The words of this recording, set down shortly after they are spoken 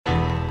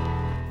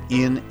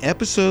In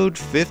episode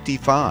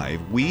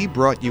 55, we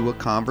brought you a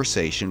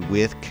conversation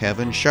with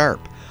Kevin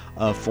Sharp,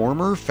 a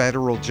former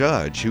federal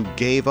judge who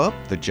gave up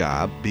the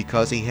job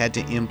because he had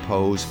to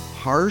impose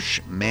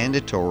harsh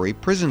mandatory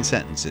prison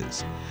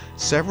sentences.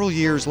 Several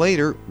years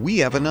later, we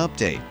have an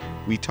update.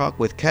 We talk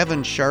with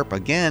Kevin Sharp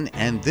again,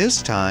 and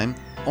this time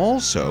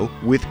also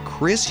with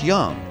Chris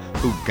Young,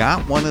 who got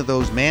one of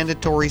those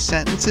mandatory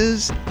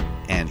sentences,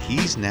 and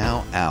he's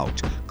now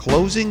out,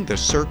 closing the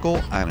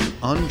circle on an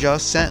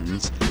unjust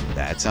sentence.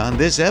 That's on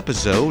this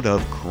episode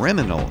of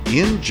Criminal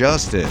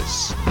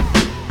Injustice.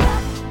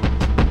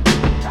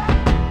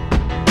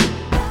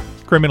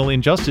 Criminal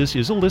Injustice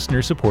is a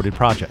listener-supported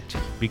project.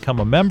 Become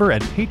a member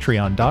at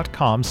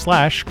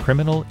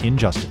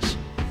patreon.com/criminalinjustice.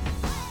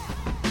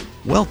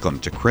 Welcome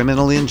to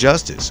Criminal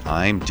Injustice.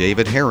 I'm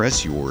David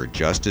Harris, your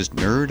justice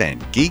nerd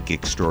and geek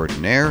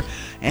extraordinaire,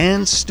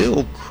 and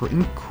still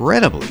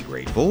incredibly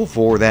grateful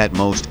for that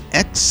most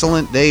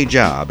excellent day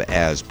job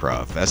as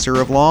professor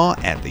of law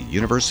at the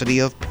University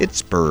of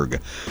Pittsburgh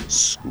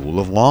School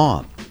of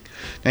Law.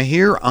 Now,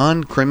 here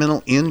on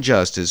Criminal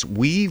Injustice,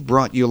 we've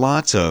brought you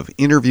lots of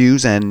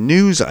interviews and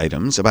news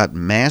items about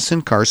mass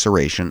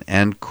incarceration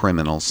and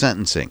criminal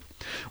sentencing.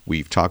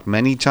 We've talked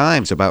many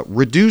times about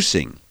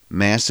reducing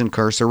mass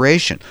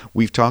incarceration.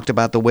 We've talked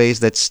about the ways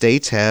that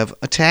states have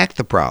attacked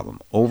the problem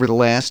over the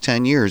last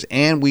 10 years,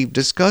 and we've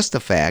discussed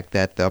the fact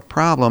that the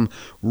problem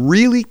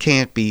really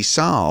can't be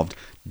solved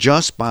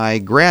just by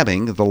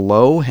grabbing the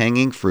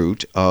low-hanging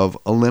fruit of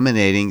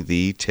eliminating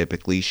the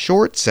typically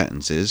short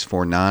sentences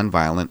for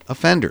nonviolent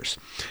offenders.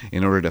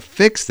 In order to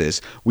fix this,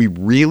 we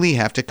really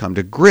have to come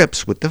to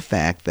grips with the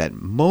fact that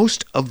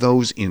most of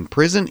those in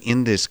prison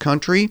in this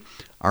country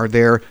are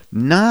there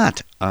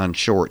not on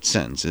short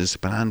sentences,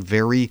 but on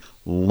very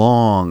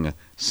long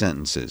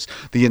sentences.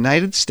 The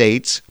United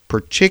States,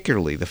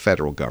 particularly the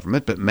federal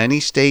government, but many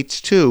states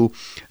too,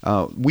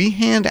 we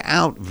hand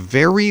out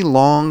very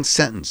long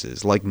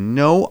sentences like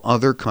no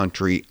other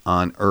country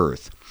on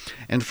earth.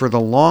 And for the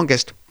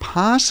longest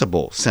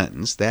possible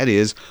sentence, that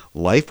is,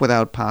 life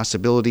without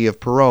possibility of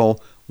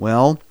parole,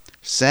 well,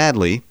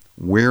 sadly,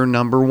 we're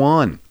number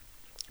one.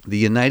 The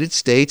United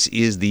States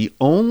is the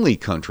only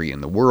country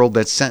in the world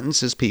that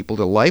sentences people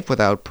to life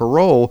without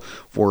parole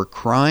for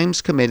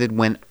crimes committed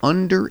when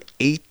under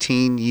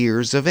 18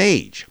 years of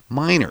age.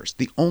 Minors,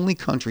 the only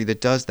country that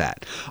does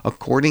that.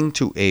 According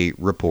to a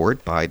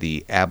report by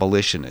the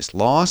Abolitionist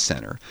Law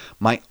Center,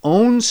 my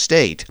own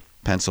state,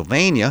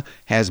 Pennsylvania,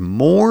 has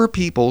more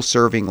people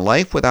serving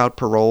life without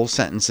parole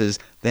sentences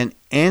than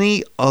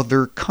any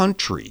other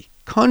country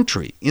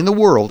in the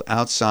world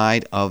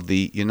outside of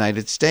the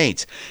United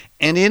States.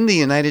 And in the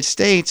United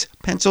States,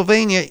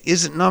 Pennsylvania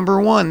isn't number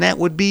one. That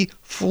would be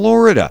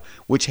Florida,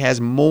 which has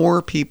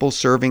more people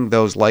serving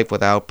those life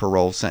without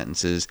parole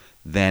sentences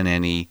than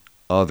any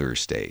other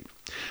state.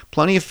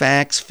 Plenty of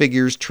facts,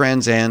 figures,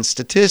 trends, and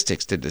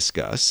statistics to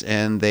discuss,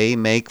 and they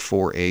make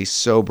for a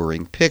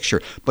sobering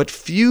picture. But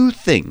few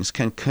things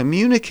can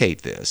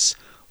communicate this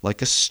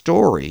like a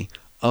story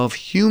of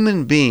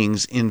human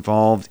beings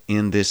involved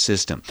in this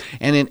system.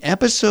 And in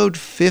episode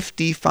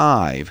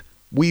 55,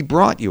 we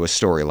brought you a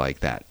story like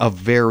that, a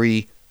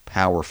very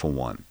powerful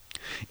one.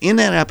 In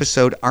that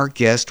episode, our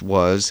guest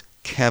was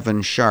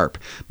Kevin Sharp.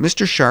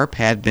 Mr. Sharp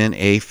had been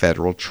a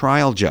federal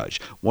trial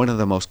judge, one of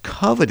the most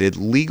coveted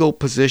legal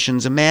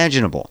positions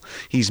imaginable.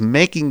 He's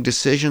making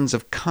decisions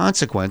of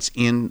consequence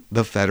in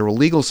the federal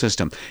legal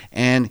system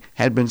and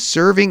had been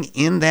serving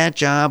in that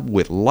job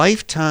with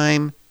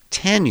lifetime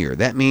tenure.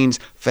 That means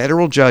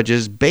federal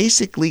judges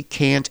basically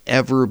can't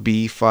ever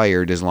be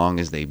fired as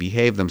long as they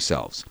behave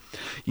themselves.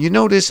 You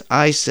notice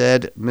I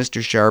said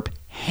Mr. Sharp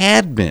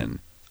had been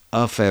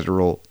a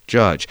federal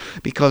judge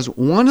because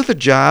one of the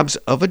jobs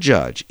of a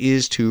judge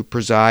is to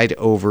preside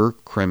over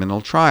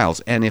criminal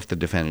trials, and if the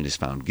defendant is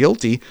found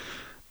guilty,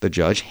 the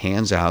judge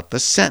hands out the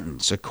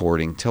sentence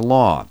according to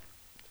law.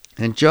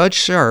 And Judge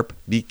Sharp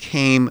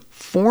became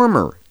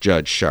former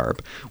Judge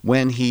Sharp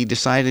when he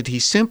decided he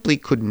simply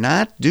could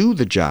not do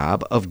the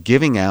job of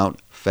giving out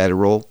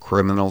federal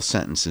criminal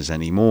sentences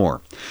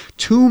anymore.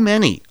 Too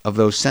many of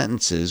those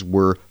sentences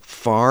were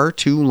far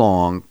too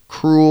long,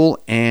 cruel,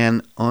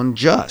 and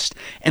unjust,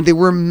 and they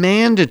were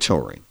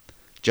mandatory.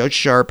 Judge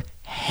Sharp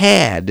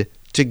had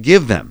to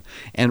give them.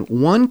 And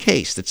one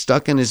case that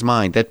stuck in his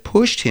mind that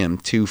pushed him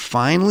to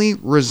finally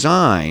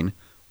resign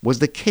was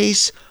the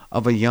case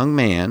of a young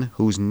man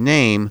whose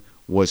name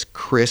was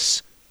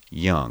Chris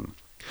Young.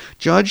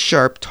 Judge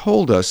Sharp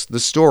told us the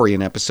story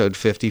in episode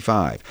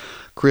 55.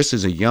 Chris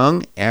is a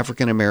young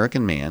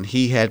African-American man.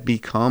 He had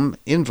become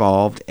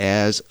involved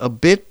as a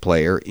bit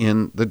player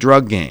in the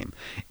drug game.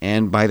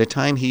 And by the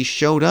time he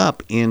showed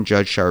up in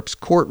Judge Sharp's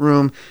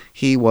courtroom,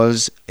 he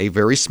was a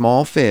very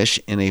small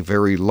fish in a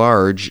very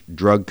large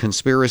drug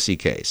conspiracy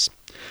case.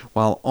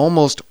 While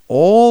almost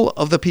all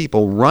of the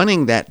people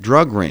running that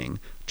drug ring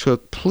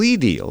took plea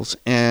deals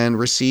and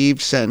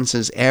received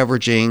sentences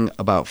averaging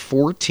about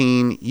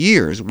 14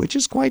 years, which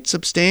is quite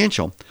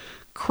substantial,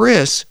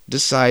 Chris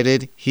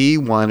decided he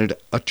wanted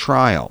a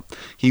trial.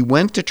 He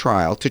went to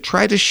trial to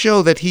try to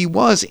show that he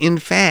was, in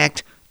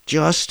fact,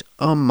 just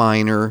a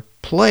minor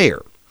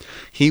player.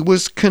 He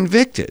was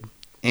convicted,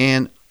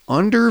 and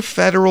under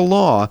federal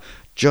law,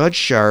 Judge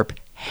Sharp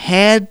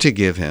had to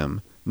give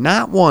him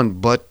not one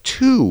but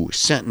 2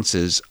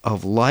 sentences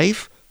of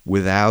life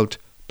without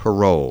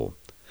parole.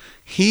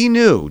 He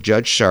knew,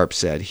 Judge Sharp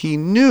said, he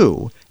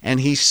knew, and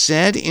he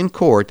said in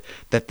court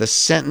that the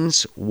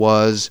sentence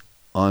was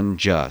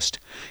unjust.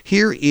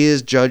 Here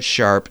is Judge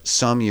Sharp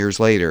some years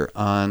later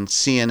on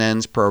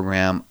CNN's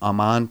program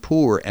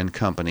Amanpour and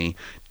Company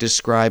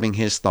describing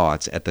his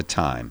thoughts at the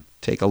time.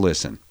 Take a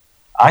listen.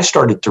 I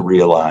started to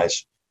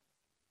realize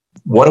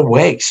what a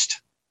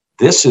waste.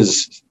 This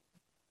is,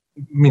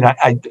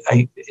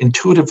 I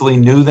intuitively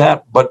knew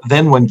that, but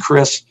then when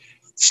Chris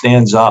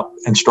stands up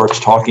and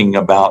starts talking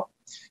about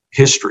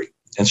history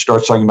and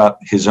starts talking about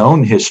his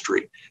own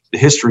history, the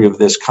history of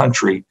this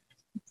country,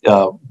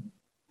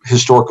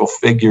 historical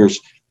figures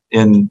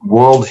in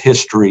world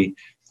history,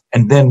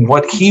 and then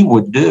what he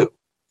would do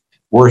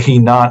were he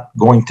not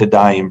going to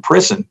die in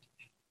prison,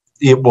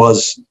 it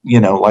was,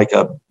 like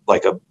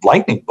a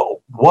lightning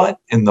bolt. What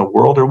in the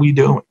world are we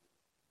doing?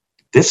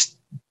 This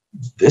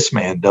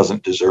man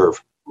doesn't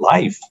deserve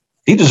life.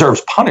 He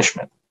deserves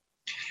punishment.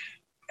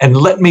 And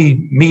let me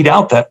mete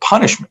out that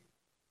punishment.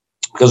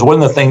 Because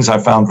one of the things I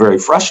found very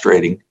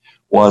frustrating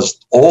was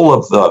all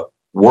of the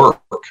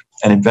work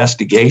and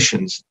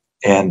investigations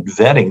and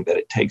vetting that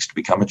it takes to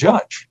become a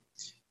judge,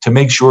 to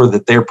make sure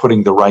that they're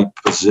putting the right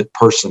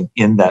person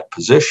in that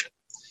position.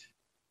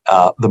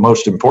 The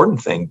most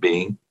important thing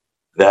being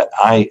that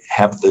I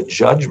have the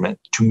judgment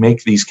to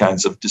make these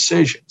kinds of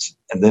decisions.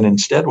 And then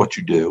instead what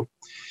you do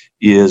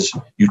is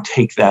you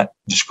take that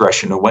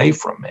discretion away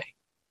from me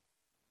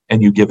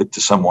and you give it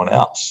to someone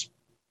else,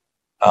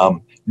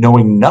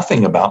 knowing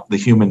nothing about the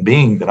human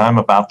being that I'm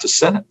about to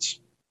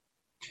sentence.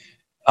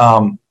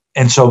 And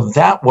so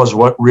that was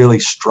what really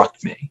struck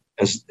me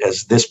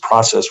as this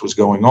process was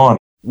going on.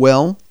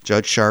 Well,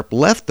 Judge Sharp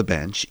left the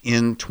bench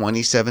in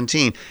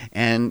 2017,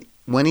 and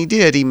when he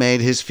did, he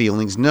made his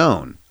feelings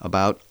known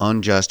about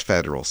unjust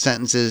federal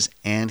sentences,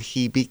 and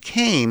he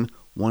became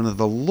one of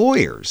the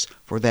lawyers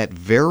for that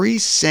very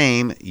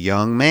same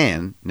young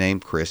man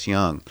named Chris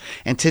Young.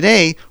 And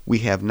today, we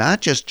have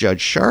not just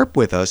Judge Sharp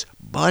with us,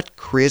 but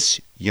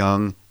Chris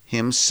Young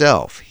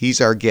himself.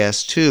 He's our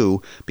guest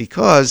too,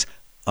 because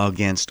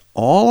against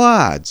all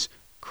odds,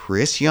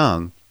 Chris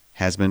Young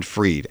has been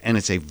freed. And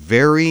it's a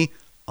very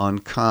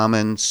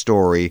uncommon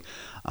story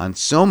on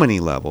so many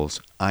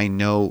levels. I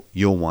know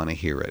you'll want to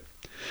hear it.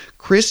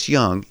 Chris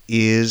Young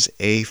is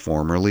a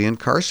formerly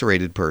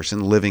incarcerated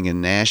person living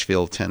in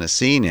Nashville,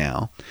 Tennessee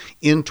now.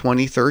 In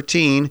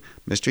 2013,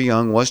 Mr.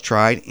 Young was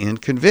tried and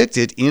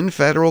convicted in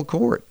federal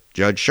court,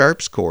 Judge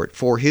Sharp's court,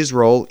 for his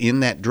role in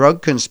that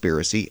drug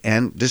conspiracy,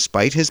 and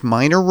despite his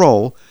minor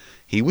role,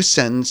 he was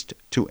sentenced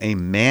to a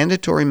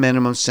mandatory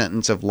minimum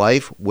sentence of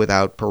life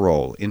without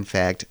parole. In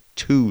fact,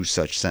 2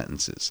 such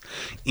sentences.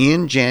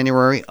 In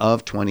January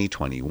of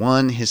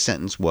 2021, his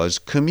sentence was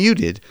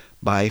commuted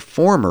by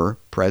former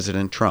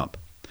President Trump.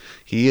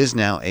 He is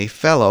now a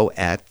fellow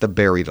at the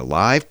Buried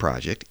Alive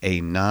Project, a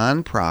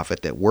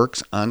nonprofit that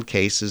works on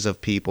cases of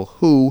people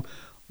who,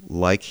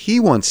 like he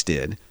once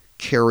did,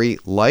 carry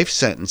life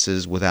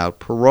sentences without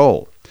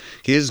parole.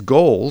 His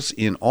goals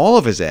in all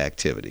of his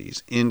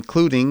activities,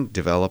 including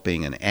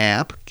developing an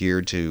app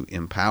geared to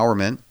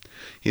empowerment,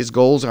 his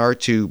goals are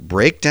to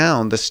break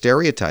down the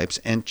stereotypes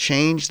and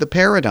change the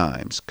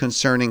paradigms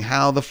concerning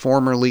how the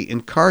formerly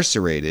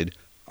incarcerated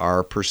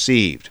are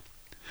perceived.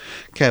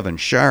 Kevin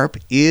Sharp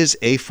is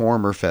a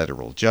former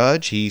federal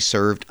judge. He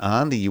served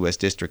on the U.S.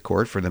 District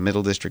Court for the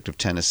Middle District of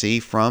Tennessee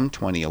from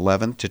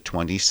 2011 to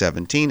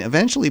 2017,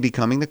 eventually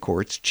becoming the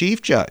court's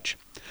chief judge.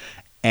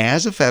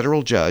 As a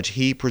federal judge,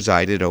 he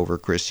presided over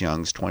Chris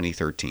Young's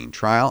 2013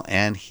 trial,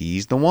 and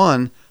he's the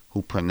one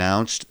who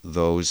pronounced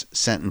those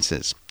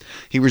sentences.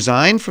 He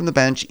resigned from the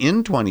bench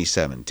in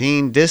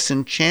 2017,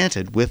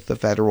 disenchanted with the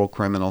federal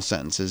criminal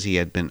sentences he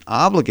had been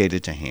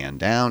obligated to hand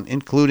down,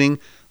 including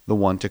the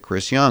one to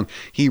Chris Young.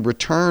 He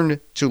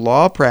returned to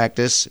law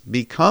practice,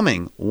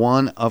 becoming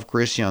one of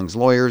Chris Young's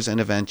lawyers,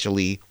 and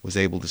eventually was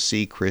able to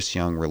see Chris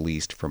Young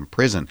released from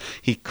prison.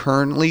 He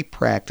currently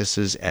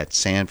practices at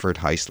Sanford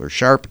Heisler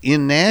Sharp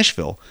in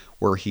Nashville,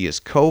 where he is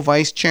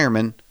co-vice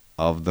chairman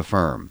of the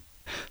firm.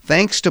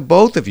 Thanks to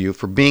both of you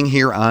for being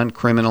here on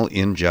Criminal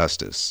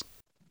Injustice.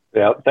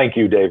 Yeah, thank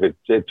you, David.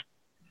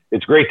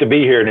 It's great to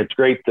be here, and it's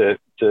great to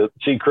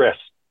see Chris.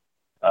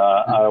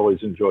 I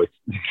always enjoy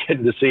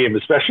getting to see him,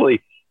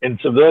 especially in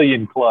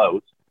civilian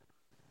clothes.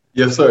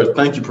 Yes, sir.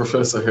 Thank you,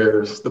 Professor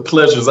Harris. The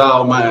pleasure's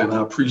all mine.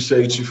 I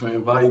appreciate you for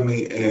inviting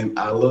me, and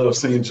I love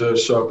seeing Judge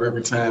Sharp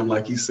every time,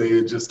 like he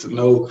said, just to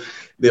know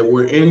that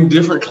we're in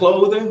different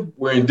clothing,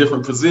 we're in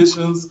different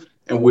positions,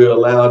 and we're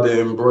allowed to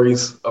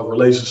embrace a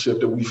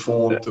relationship that we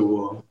formed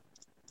through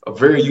a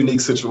very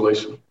unique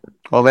situation.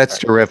 Well, that's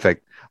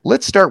terrific.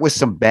 Let's start with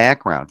some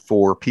background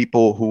for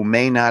people who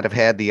may not have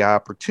had the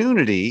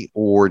opportunity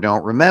or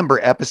don't remember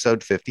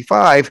episode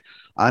 55,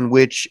 on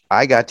which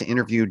I got to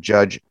interview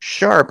Judge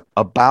Sharp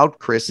about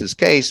Chris's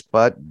case,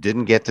 but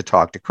didn't get to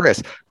talk to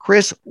Chris.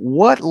 Chris,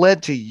 what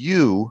led to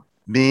you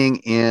being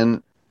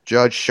in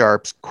Judge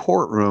Sharp's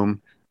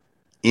courtroom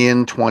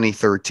in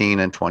 2013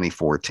 and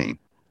 2014?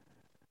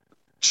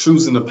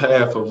 Choosing the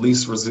path of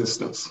least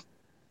resistance.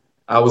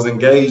 I was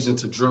engaged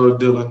into drug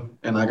dealing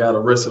and I got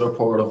arrested as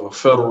part of a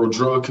federal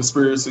drug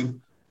conspiracy.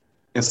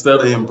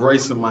 Instead of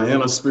embracing my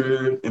inner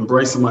spirit,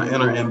 embracing my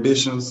inner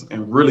ambitions,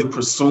 and really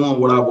pursuing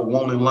what I would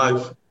want in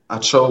life, I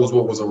chose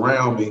what was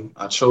around me.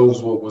 I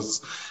chose what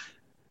was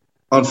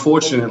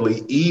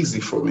unfortunately easy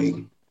for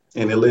me.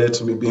 And it led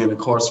to me being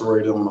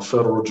incarcerated on a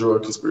federal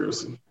drug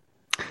conspiracy.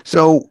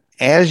 So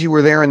as you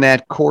were there in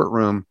that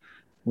courtroom,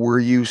 were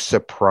you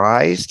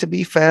surprised to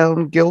be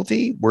found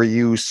guilty? Were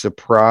you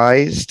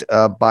surprised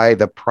by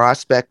the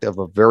prospect of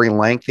a very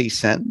lengthy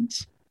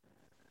sentence?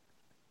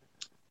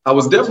 I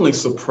was definitely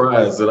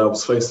surprised that I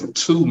was facing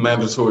 2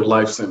 mandatory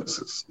life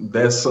sentences.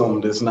 That's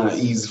something that's not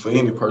easy for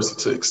any person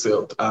to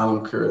accept. I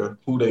don't care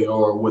who they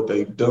are or what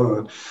they've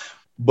done.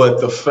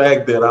 But the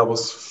fact that I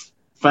was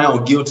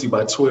found guilty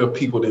by 12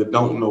 people that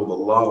don't know the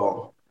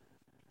law,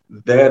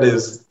 that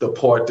is the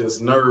part that's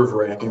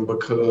nerve-wracking,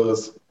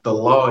 because the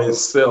law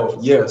itself,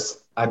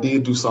 yes, I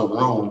did do something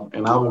wrong,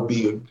 and I will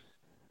be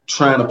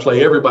trying to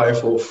play everybody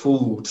for a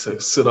fool to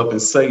sit up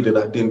and say that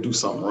I didn't do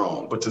something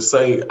wrong. But to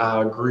say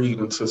I agreed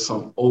into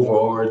some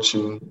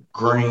overarching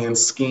grand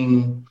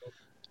scheme,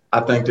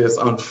 I think that's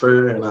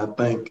unfair, and I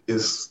think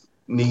it's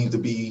need to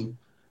be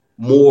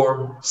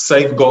more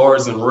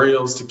safeguards and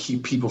rails to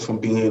keep people from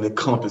being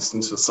encompassed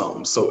into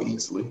something so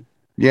easily.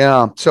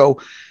 Yeah. So,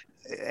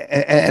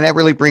 and that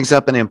really brings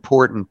up an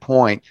important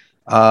point.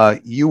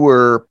 You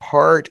were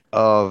part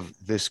of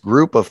this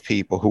group of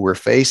people who were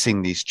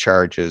facing these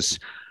charges.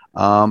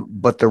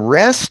 But the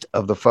rest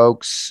of the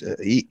folks,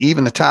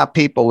 even the top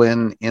people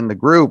in the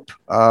group,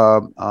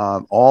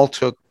 all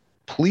took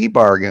plea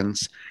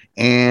bargains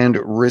and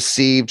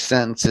received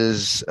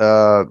sentences,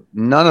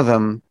 none of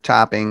them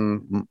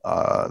topping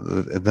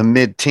the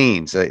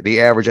mid-teens.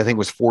 The average, I think,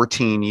 was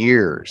 14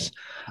 years.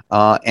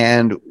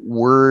 And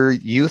were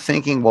you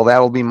thinking, well,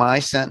 that'll be my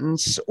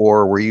sentence,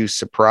 or were you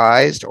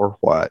surprised, or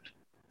what?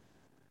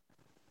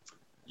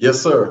 Yes,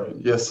 sir.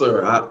 Yes,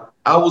 sir.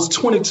 I was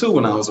 22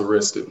 when I was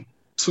arrested.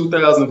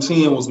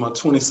 2010 was my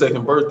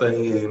 22nd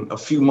birthday, and a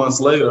few months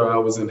later, I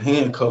was in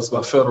handcuffs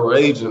by federal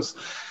agents.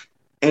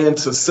 And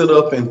to sit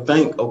up and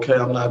think, okay,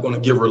 I'm not going to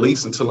get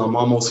released until I'm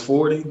almost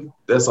 40,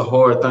 that's a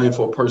hard thing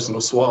for a person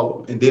to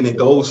swallow. And then it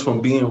goes from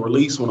being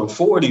released when I'm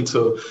 40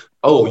 to,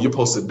 oh, you're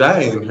supposed to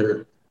die in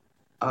here.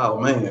 Oh,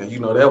 man,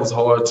 that was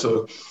hard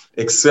to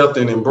accept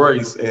and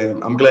embrace.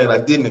 And I'm glad I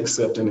didn't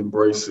accept and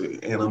embrace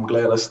it. And I'm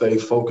glad I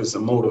stayed focused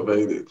and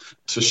motivated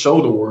to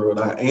show the world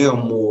I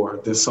am more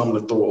than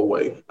something to throw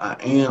away. I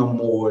am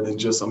more than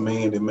just a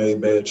man that made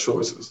bad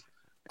choices.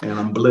 And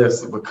I'm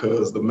blessed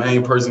because the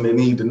main person that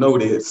needed to know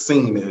that had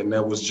seen it, and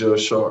that was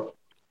Judge Sharp.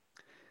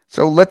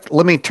 So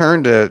let me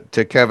turn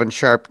to Kevin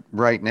Sharp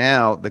right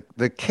now.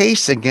 The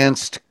case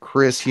against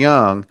Chris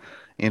Young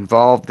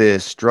involved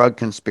this drug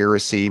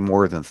conspiracy,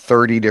 more than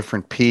 30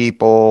 different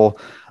people.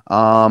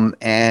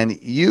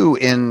 And you,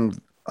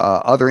 in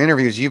other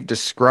interviews, you've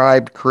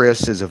described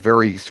Chris as a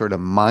very sort of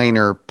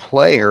minor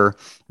player,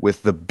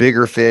 with the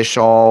bigger fish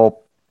all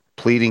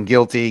pleading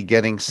guilty,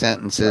 getting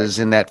sentences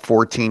in that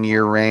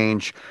 14-year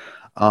range.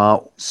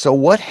 So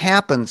what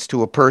happens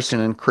to a person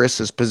in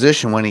Chris's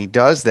position when he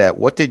does that?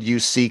 What did you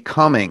see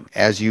coming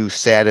as you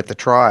sat at the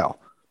trial?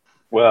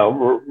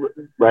 Well,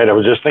 right. I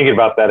was just thinking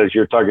about that as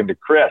you're talking to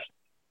Chris.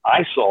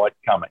 I saw it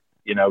coming.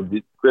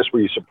 Chris, were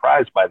you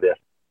surprised by this?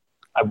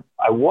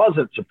 I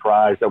wasn't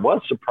surprised. I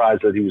was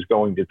surprised that he was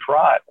going to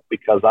trial,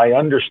 because I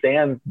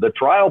understand the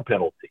trial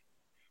penalty.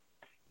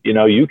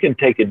 You can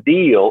take a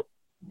deal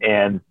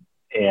and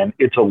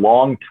it's a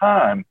long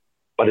time,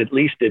 but at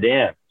least it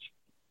ends.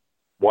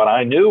 What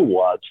I knew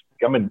was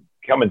coming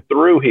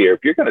through here,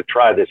 if you're going to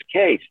try this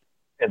case,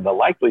 and the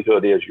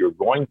likelihood is you're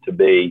going to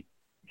be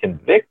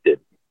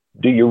convicted,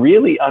 do you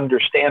really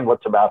understand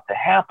what's about to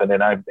happen?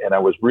 And I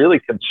was really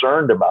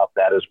concerned about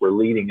that as we're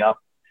leading up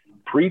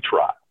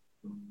pre-trial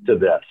to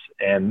this,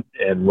 and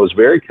was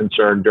very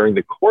concerned during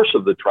the course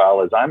of the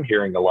trial as I'm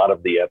hearing a lot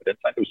of the evidence.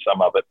 I knew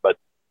some of it, but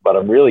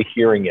I'm really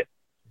hearing it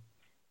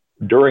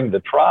during the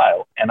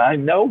trial, and I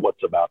know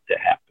what's about to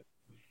happen.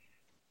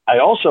 I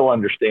also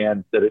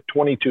understand that at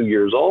 22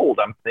 years old,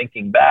 I'm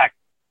thinking back,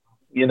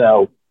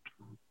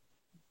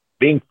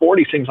 being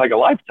 40 seems like a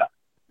lifetime.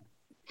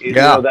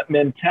 That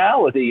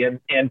mentality,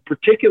 and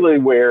particularly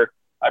where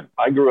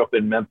I grew up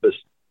in Memphis,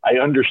 I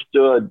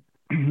understood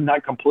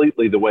not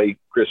completely the way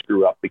Chris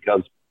grew up,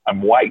 because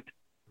I'm white,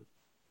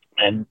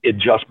 and it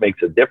just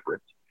makes a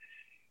difference.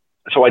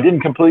 So I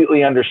didn't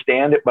completely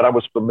understand it, but I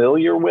was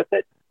familiar with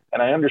it, and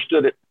I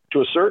understood it to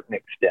a certain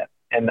extent.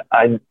 And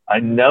I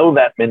know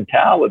that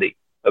mentality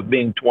of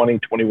being 20,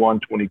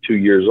 21, 22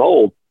 years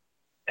old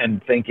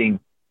and thinking,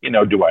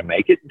 do I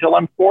make it until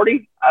I'm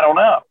 40? I don't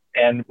know.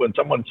 And when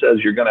someone says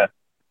you're gonna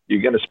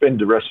spend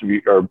the rest of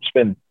your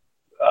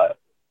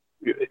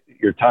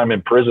time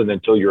in prison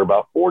until you're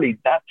about 40,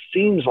 that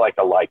seems like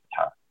a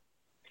lifetime.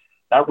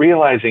 Not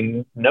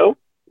realizing, no,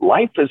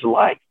 life is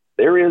life.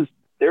 There is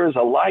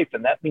a life,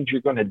 and that means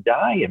you're going to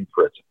die in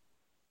prison.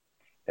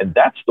 And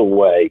that's the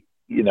way,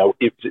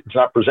 it's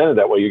not presented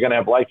that way. You're going to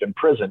have life in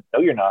prison. No,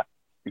 you're not.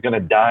 You're going to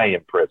die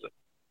in prison.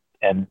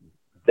 And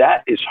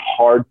that is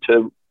hard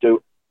to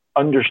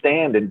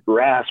understand and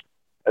grasp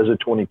as a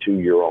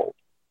 22-year-old.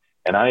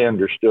 And I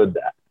understood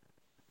that.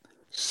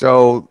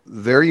 So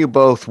there you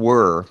both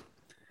were.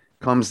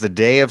 Comes the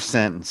day of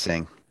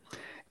sentencing.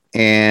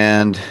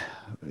 And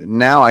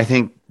now I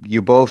think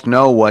you both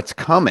know what's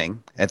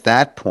coming at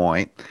that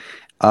point.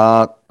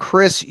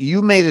 Chris,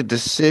 you made a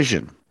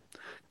decision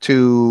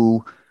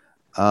to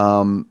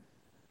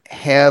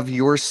have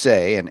your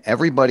say, and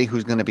everybody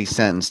who's going to be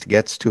sentenced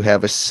gets to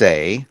have a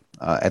say.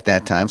 At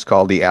that time, it's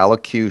called the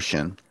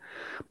allocution.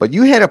 But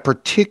you had a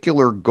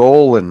particular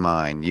goal in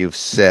mind, you've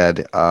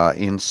said,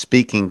 in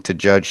speaking to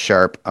Judge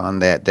Sharp on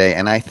that day.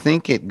 And I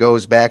think it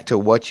goes back to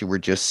what you were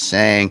just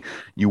saying.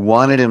 You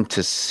wanted him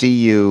to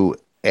see you,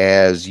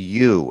 as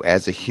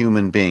a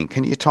human being.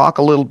 Can you talk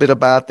a little bit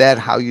about that?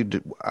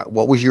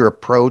 What was your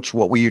approach?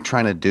 What were you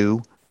trying to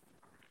do?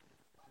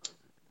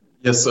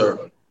 Yes,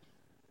 sir.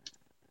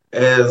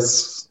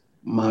 As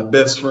my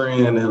best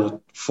friend and a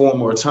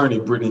former attorney,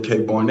 Brittany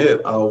K.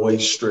 Barnett, I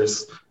always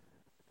stress,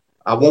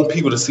 I want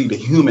people to see the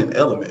human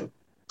element,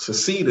 to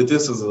see that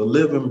this is a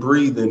living,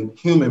 breathing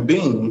human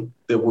being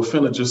that we're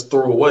finna just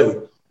throw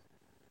away.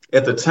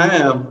 At the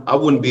time, I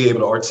wouldn't be able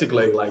to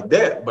articulate like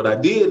that, but I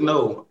did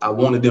know I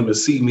wanted them to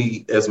see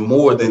me as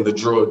more than the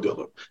drug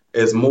dealer,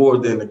 as more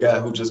than the guy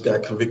who just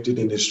got convicted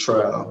in this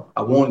trial.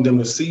 I wanted them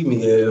to see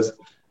me as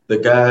the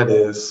guy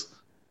that's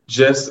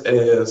just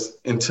as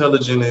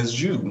intelligent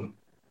as you,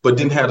 but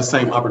didn't have the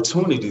same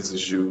opportunities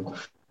as you.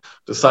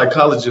 The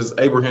psychologist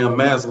Abraham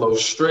Maslow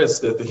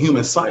stressed that the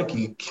human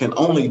psyche can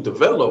only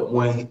develop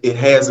when it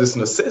has its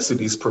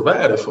necessities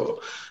provided for.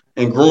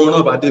 And growing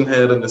up, I didn't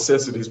have the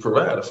necessities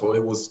provided for.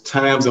 It was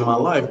times in my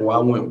life where I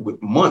went with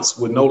months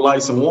with no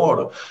lights and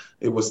water.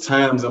 It was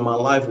times in my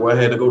life where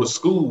I had to go to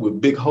school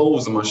with big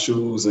holes in my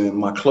shoes and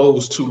my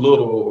clothes too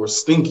little or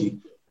stinky.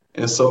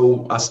 And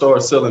so I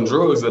started selling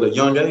drugs at a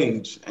young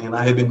age, and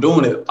I had been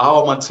doing it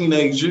all my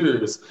teenage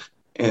years.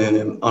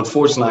 And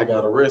unfortunately, I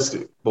got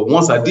arrested. But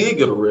once I did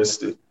get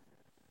arrested,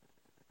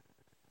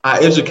 I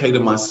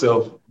educated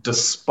myself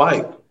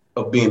despite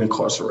of being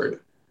incarcerated,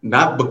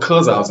 not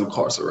because I was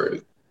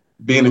incarcerated.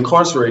 Being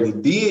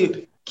incarcerated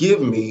did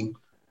give me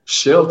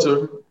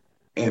shelter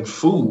and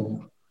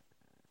food,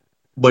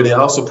 but it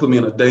also put me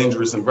in a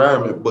dangerous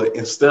environment. But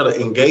instead of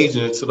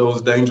engaging into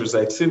those dangerous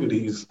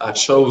activities, I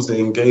chose to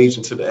engage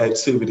into the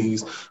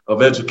activities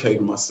of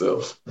educating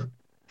myself.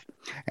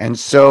 And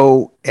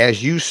so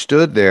as you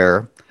stood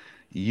there,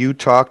 you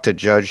talked to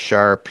Judge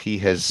Sharp. He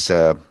has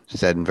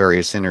said in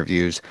various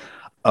interviews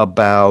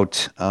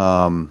about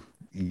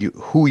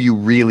who you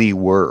really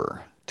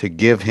were, to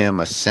give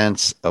him a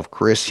sense of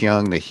Chris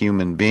Young, the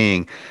human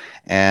being.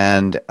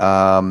 And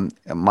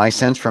my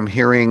sense from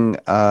hearing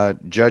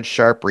Judge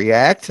Sharp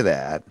react to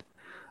that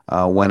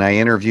when I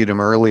interviewed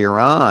him earlier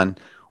on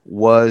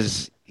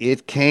was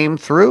it came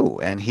through,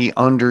 and he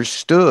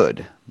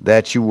understood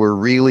that you were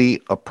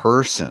really a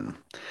person.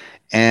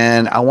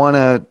 And I want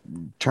to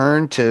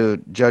turn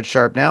to Judge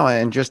Sharp now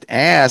and just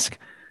ask,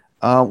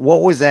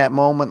 what was that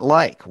moment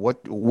like?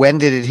 When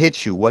did it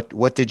hit you?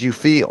 What did you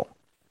feel?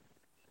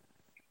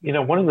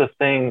 One of the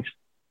things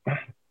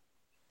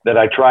that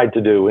I tried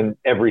to do in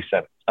every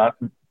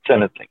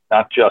sentencing,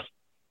 not just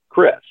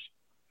Chris,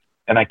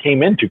 and I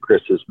came into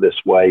Chris's this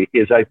way,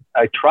 is I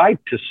tried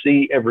to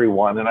see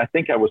everyone, and I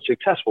think I was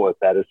successful at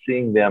that, as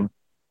seeing them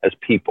as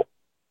people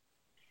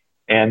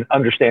and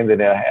understanding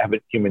that I have a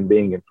human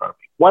being in front of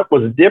me. What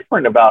was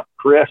different about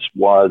Chris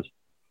was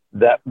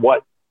that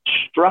what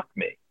struck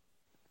me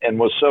and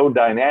was so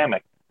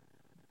dynamic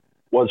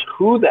was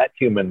who that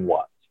human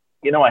was.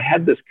 I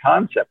had this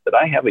concept that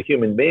I have a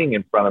human being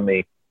in front of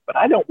me, but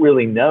I don't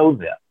really know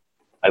them.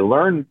 I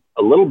learned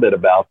a little bit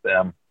about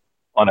them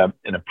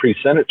in a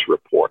pre-sentence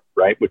report,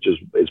 right, which is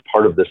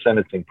part of the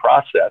sentencing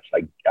process.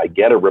 I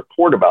get a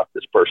report about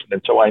this person,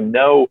 and so I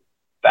know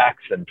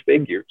facts and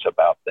figures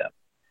about them,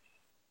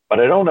 but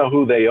I don't know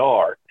who they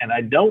are, and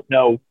I don't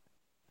know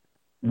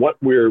what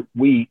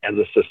we as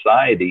a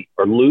society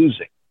are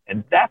losing.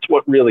 And that's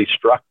what really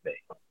struck me,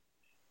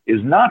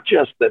 is not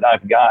just that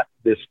I've got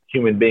this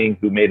human being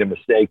who made a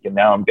mistake and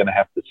now I'm going to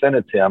have to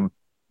sentence him,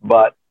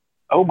 but,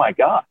 oh my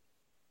God,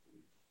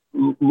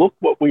 look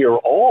what we are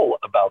all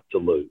about to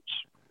lose.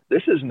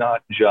 This is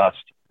not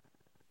just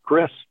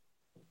Chris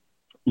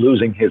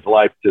losing his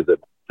life to the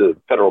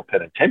federal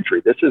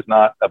penitentiary. This is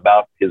not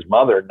about his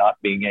mother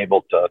not being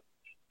able to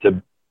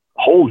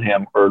hold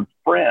him, or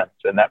friends,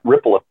 and that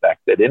ripple effect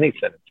that any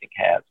sentencing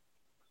has.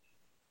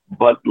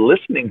 But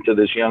listening to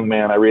this young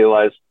man, I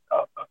realized,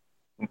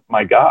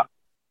 my God,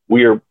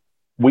 we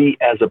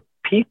as a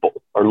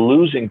people are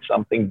losing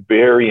something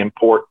very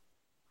important.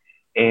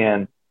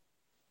 And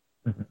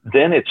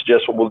then it's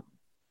just, well,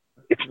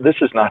 this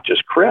is not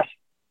just Chris.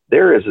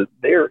 There is,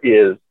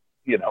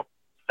 you know,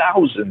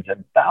 thousands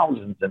and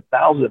thousands and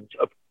thousands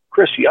of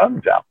Chris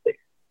Youngs out there.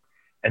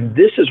 And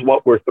this is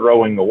what we're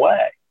throwing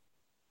away.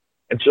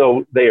 And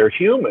so they are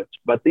humans,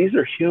 but these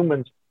are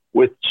humans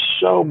with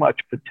so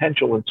much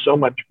potential and so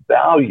much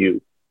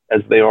value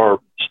as they are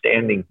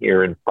standing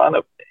here in front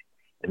of me.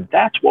 And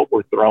that's what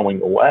we're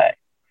throwing away.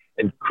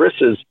 And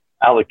Chris's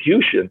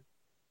allocution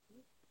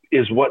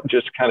is what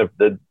just kind of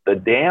the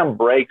dam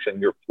breaks, and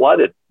you're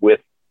flooded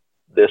with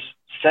this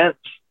sense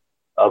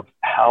of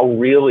how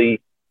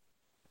really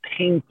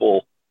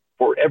painful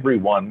for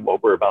everyone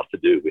what we're about to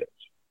do is.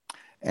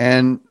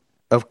 And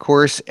of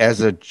course,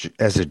 as a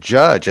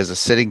judge, as a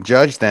sitting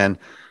judge, then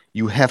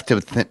you have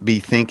to be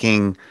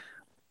thinking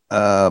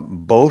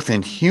both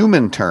in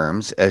human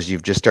terms, as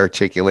you've just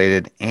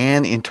articulated,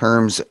 and in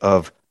terms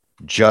of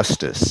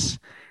justice.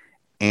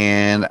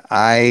 And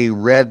I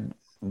read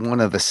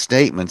one of the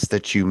statements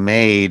that you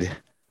made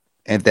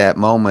at that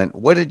moment.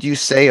 What did you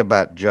say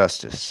about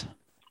justice?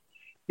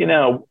 You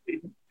know,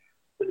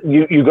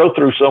 you go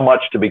through so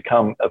much to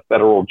become a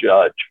federal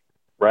judge,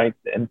 right?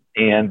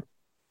 And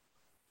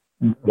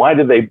why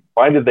do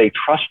they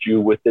trust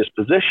you with this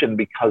position?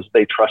 Because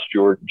they trust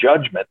your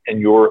judgment and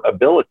your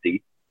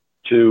ability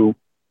to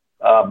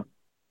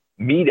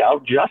mete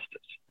out justice,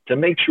 to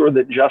make sure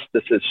that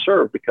justice is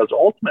served, because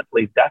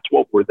ultimately that's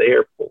what we're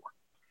there for.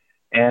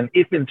 And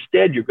if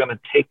instead you're going to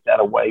take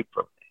that away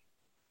from me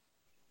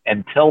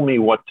and tell me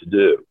what to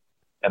do,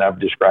 and I've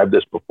described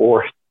this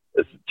before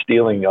as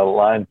stealing a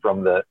line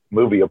from the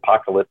movie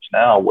Apocalypse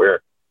Now,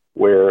 where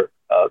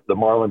the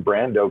Marlon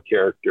Brando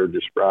character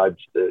describes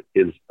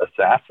his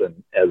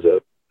assassin as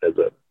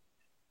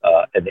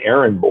an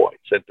errand boy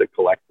sent to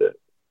collect the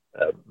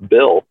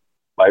bill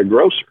by a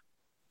grocer.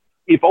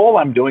 If all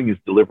I'm doing is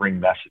delivering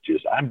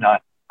messages,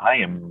 I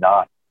am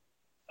not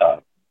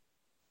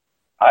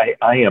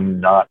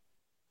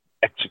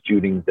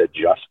executing the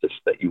justice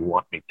that you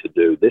want me to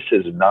do. This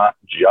is not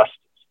justice.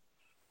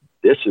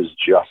 This is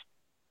just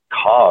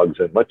cogs,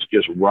 and let's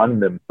just run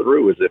them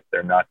through as if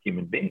they're not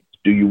human beings.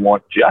 Do you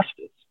want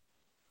justice?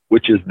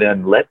 Which is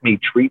then let me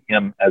treat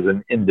him as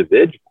an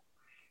individual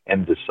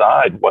and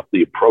decide what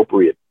the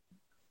appropriate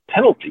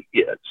penalty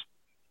is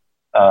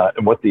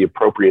and what the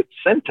appropriate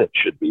sentence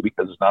should be,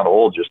 because it's not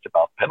all just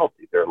about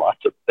penalty. There are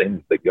lots of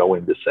things that go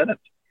into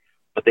sentence,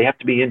 but they have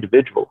to be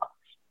individualized.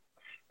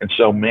 And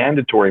so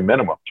mandatory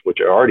minimums, which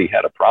I already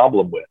had a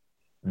problem with,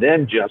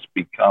 then just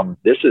become,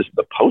 this is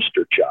the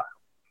poster child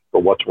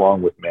for what's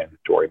wrong with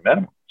mandatory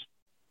minimums.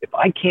 If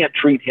I can't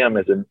treat him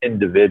as an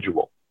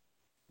individual,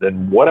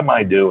 then what am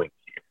I doing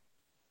here?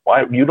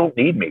 Why? You don't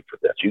need me for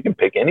this. You can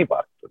pick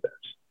anybody for this.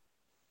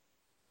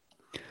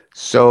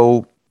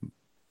 So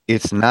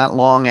it's not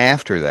long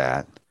after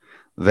that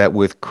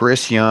with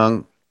Chris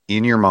Young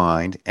in your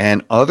mind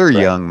and other Right.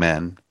 young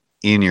men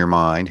in your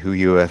mind who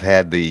you have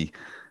had the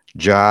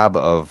job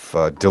of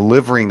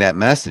delivering that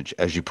message,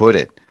 as you put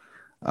it,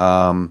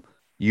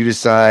 you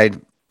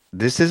decide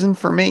this isn't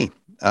for me.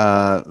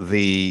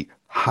 The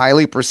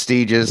highly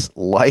prestigious,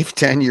 life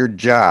tenured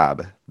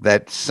job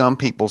that some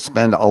people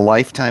spend a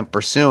lifetime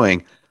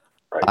pursuing,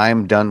 Right.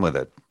 I'm done with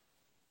it.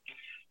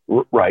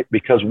 Right,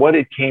 because what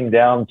it came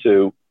down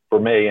to for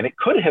me, and it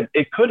could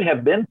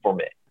have been for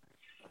me,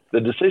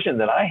 the decision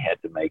that I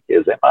had to make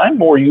is, am I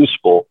more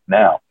useful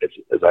now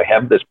as I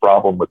have this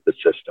problem with the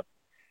system?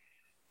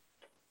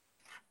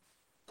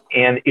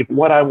 And if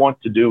what I want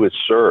to do is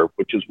serve,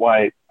 which is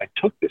why I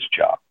took this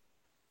job,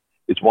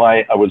 it's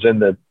why I was in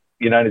the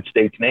United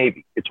States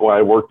Navy, it's why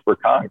I worked for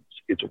Congress,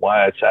 it's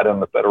why I sat on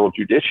the federal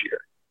judiciary,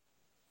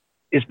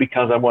 is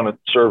because I want to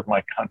serve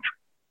my country.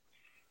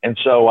 And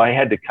so I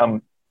had to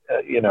come,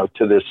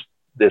 to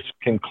this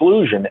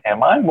conclusion: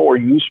 am I more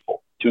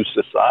useful to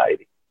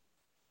society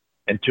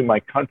and to my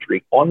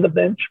country on the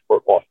bench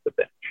or off the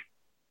bench?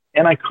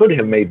 And I could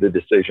have made the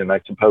decision, I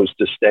suppose,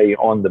 to stay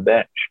on the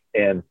bench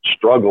and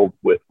struggled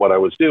with what I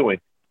was doing,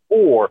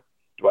 or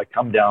do I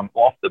come down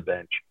off the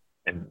bench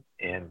and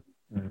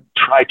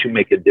try to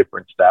make a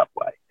difference that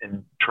way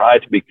and try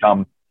to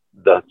become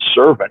the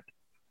servant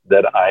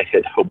that I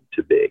had hoped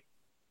to be?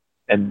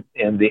 And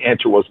the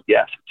answer was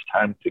yes, it's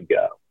time to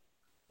go.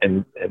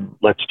 And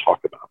let's talk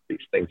about these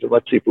things, and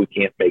let's see if we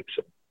can't make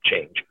some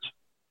changes.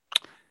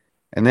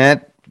 And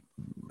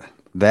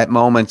that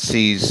moment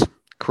sees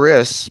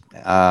Chris.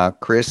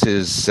 Chris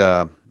is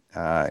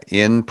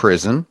in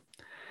prison,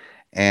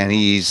 and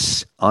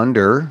he's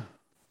under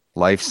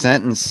life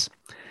sentence.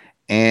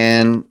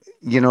 And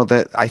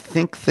that I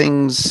think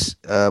things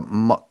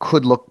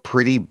could look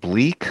pretty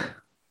bleak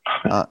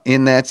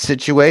in that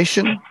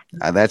situation.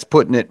 That's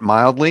putting it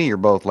mildly. You're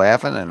both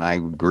laughing, and I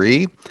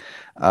agree.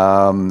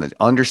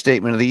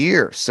 Understatement of the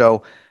year.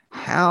 So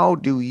how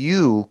do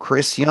you,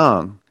 Chris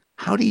Young,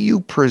 how do you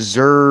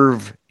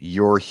preserve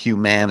your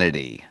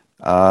humanity?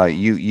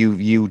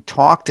 You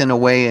talked in a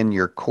way in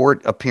your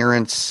court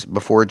appearance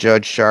before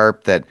Judge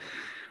Sharp that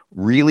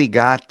really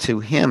got to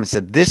him and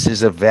said, this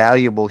is a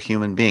valuable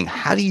human being?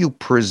 How do you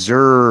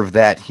preserve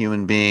that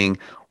human being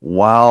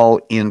while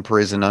in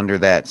prison under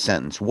that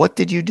sentence? What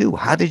did you do?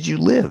 How did you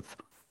live?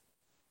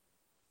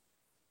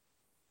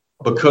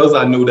 Because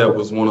I knew that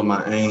was one of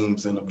my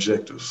aims and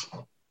objectives.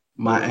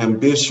 My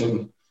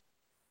ambition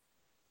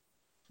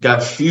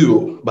got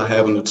fueled by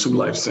having the 2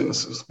 life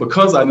sentences.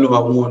 Because I knew I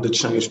wanted to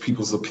change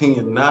people's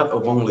opinion, not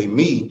of only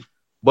me,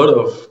 but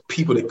of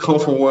people that come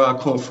from where I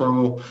come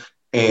from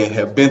and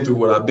have been through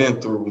what I've been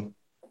through.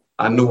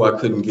 I knew I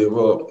couldn't give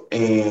up.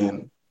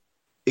 And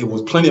it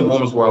was plenty of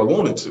moments where I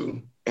wanted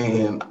to.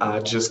 And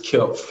I just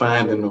kept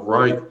finding the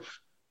right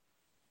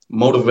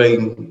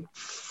motivating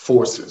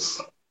forces.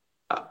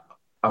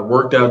 I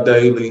worked out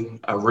daily,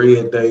 I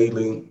read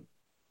daily,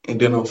 and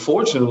then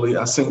unfortunately,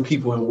 I seen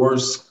people in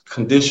worse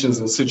conditions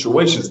and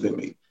situations than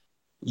me.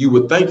 You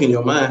would think in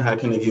your mind, how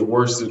can it get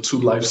worse than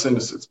 2 life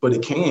sentences? But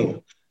it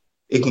can.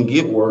 It can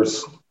get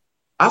worse.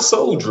 I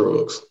sold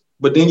drugs,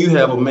 but then you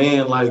have a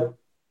man like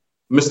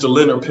Mr.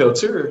 Leonard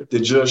Peltier, that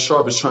Judge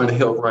Sharp is trying to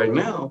help right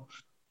now,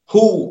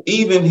 who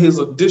even his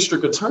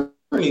district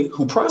attorney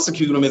who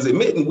prosecuted him is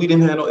admitting we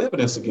didn't have no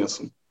evidence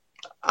against him.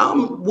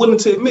 I'm willing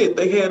to admit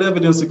they had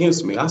evidence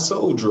against me. I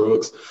sold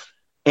drugs,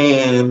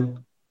 and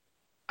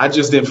I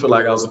just didn't feel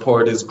like I was a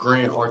part of this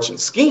grand arching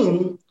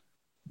scheme,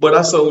 but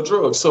I sold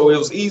drugs. So it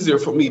was easier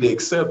for me to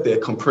accept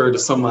that compared to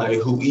somebody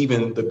who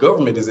even the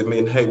government is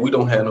admitting, hey, we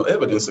don't have no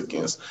evidence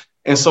against.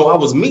 And so I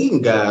was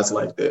meeting guys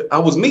like that. I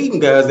was meeting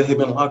guys that had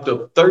been locked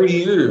up 30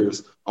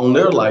 years on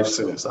their life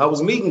sentence. I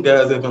was meeting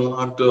guys that had been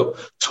locked up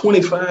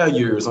 25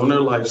 years on their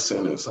life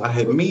sentence. I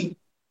had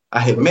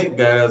met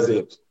guys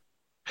that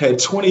had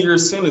 20-year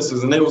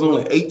sentences and they was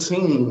only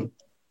 18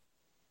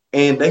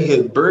 and they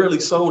had barely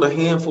sold a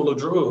handful of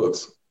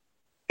drugs.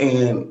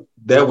 And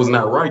that was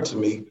not right to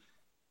me.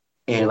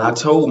 And I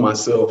told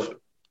myself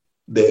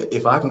that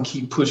if I can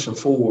keep pushing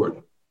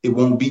forward, it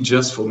won't be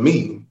just for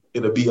me.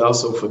 It'll be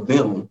also for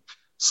them,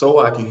 so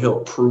I can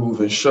help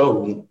prove and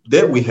show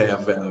that we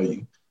have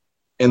value.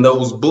 And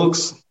those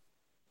books,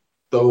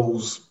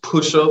 those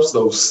push-ups,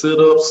 those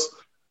sit-ups,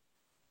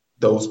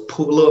 those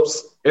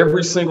pull-ups,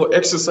 every single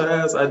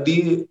exercise I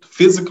did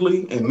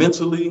physically and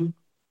mentally,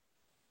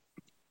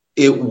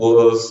 it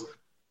was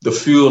the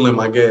fuel in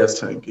my gas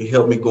tank. It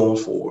helped me going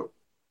forward.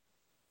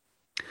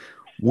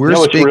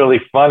 What's really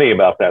funny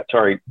about that,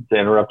 sorry to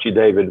interrupt you,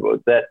 David, was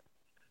that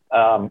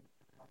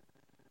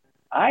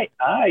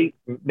I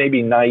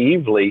maybe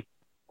naively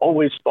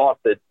always thought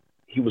that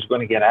he was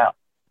going to get out.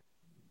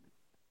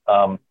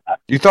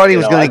 You thought he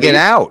was going to get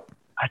out?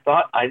 I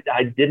thought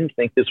I didn't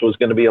think this was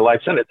going to be a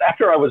life sentence.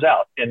 After I was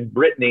out and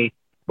Brittany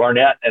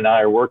Barnett and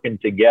I are working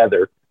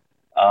together,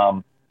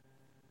 I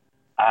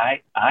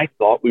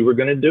thought we were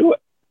going to do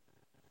it.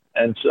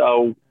 And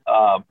so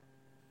I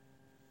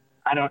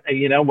don't,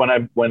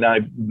 when I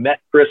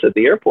met Chris at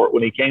the airport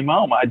when he came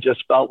home, I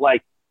just felt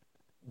like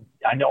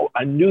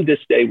I knew this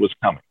day was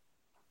coming.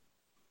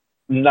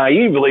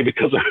 Naively,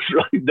 because there was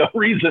really no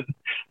reason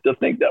to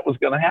think that was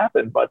going to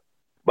happen, but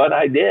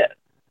I did.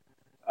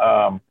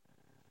 So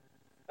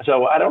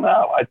I don't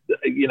know.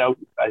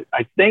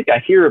 I think I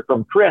hear it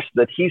from Chris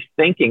that he's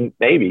thinking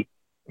maybe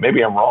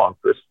I'm wrong,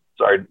 Chris.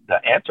 Sorry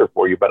to answer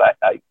for you, but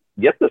I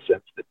get the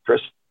sense that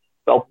Chris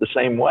felt the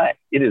same way.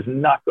 It is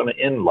not going to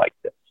end like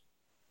this.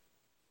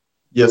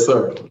 Yes,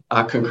 sir.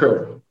 I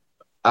concur.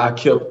 I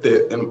kept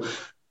that. And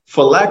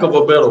for lack of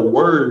a better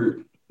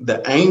word,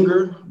 the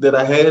anger that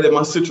I had in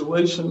my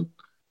situation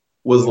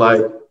was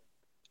like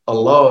a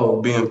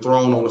log being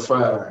thrown on the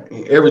fire.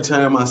 And every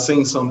time I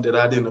seen something that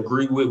I didn't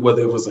agree with,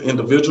 whether it was an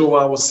individual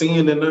I was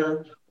seeing in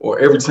there, or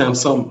every time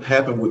something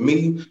happened with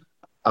me,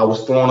 I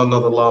was throwing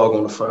another log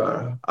on the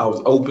fire. I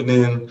was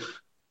opening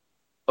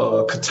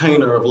a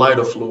container of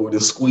lighter fluid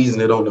and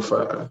squeezing it on the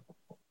fire.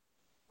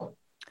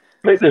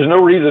 There's no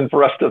reason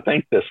for us to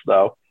think this,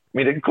 though. I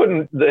mean,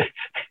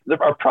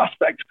 our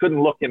prospects couldn't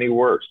look any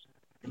worse.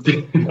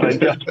 I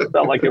just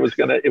felt like it was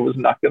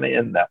not gonna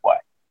end that way.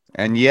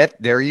 And yet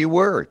there you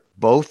were,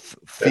 both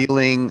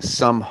feeling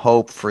some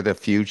hope for the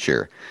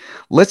future.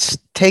 Let's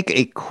take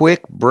a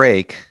quick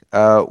break.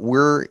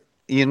 We're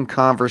in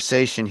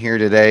conversation here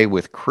today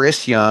with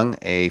Chris Young,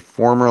 a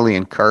formerly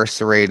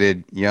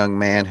incarcerated young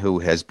man who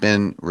has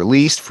been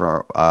released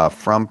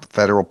from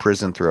federal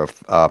prison through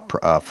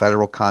a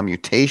federal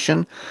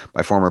commutation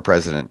by former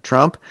President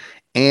Trump,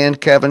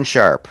 and Kevin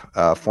Sharp,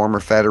 a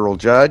former federal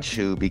judge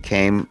who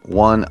became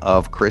one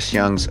of Chris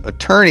Young's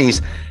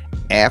attorneys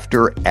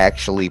after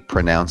actually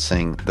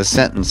pronouncing the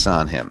sentence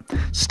on him.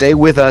 Stay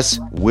with us.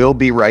 We'll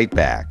be right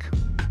back.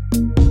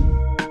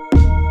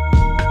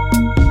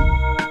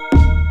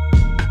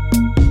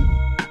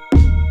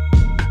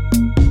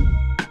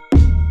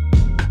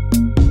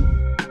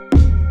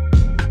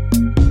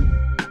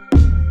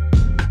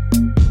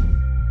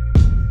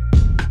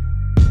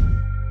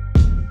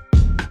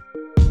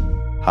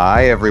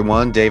 Hi,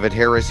 everyone. David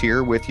Harris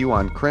here with you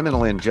on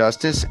Criminal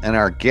Injustice, and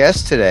our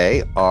guests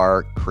today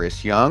are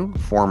Chris Young,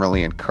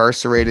 formerly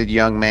incarcerated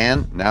young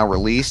man, now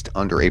released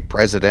under a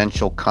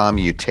presidential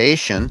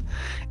commutation,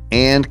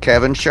 and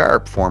Kevin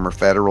Sharp, former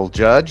federal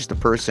judge, the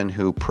person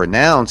who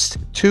pronounced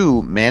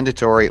 2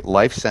 mandatory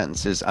life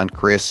sentences on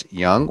Chris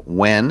Young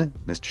when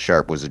Mr.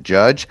 Sharp was a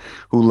judge,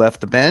 who left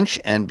the bench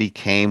and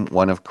became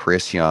one of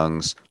Chris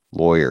Young's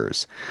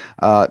lawyers.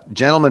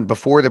 Gentlemen,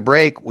 before the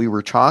break, we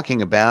were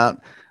talking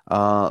about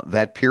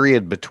that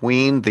period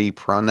between the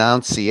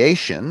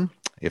pronunciation,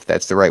 if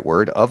that's the right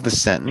word, of the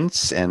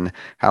sentence, and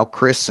how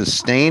Chris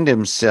sustained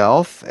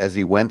himself as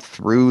he went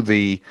through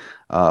the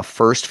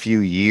first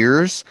few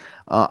years.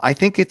 I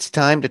think it's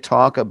time to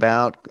talk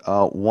about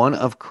one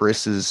of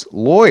Chris's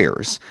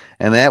lawyers,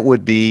 and that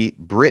would be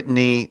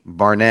Brittany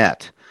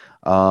Barnett.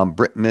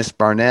 Miss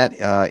Barnett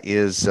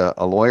is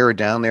a lawyer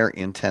down there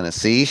in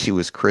Tennessee. She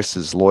was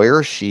Chris's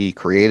lawyer. She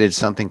created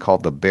something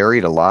called the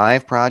Buried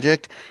Alive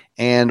Project.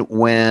 And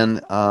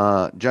when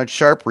Judge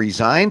Sharp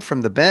resigned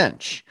from the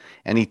bench,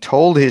 and he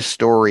told his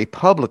story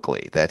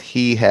publicly that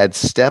he had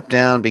stepped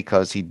down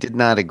because he did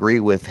not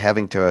agree with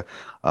having to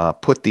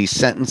put these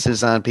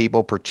sentences on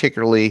people,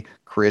 particularly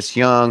Chris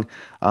Young,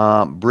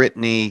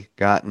 Brittany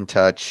got in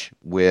touch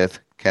with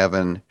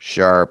Kevin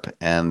Sharp,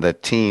 and the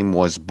team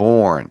was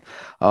born.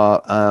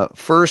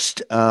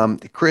 First,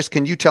 Chris,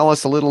 can you tell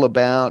us a little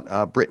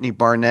about Brittany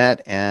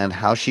Barnett and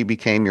how she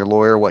became your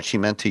lawyer, what she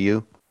meant to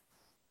you?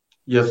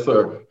 Yes,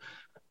 sir.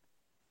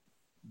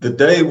 The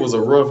day was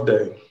a rough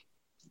day.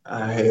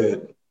 I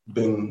had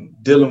been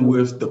dealing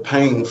with the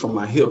pain from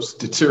my hips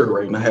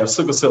deteriorating. I have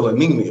sickle cell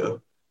anemia,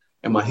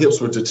 and my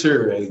hips were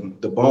deteriorating.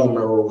 The bone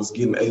marrow was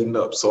getting eaten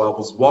up. So I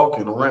was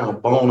walking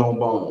around bone on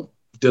bone,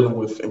 dealing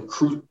with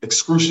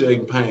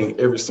excruciating pain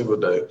every single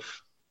day.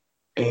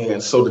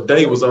 And so the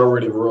day was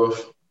already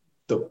rough.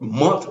 The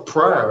month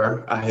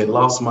prior, I had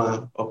lost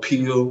my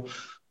appeal.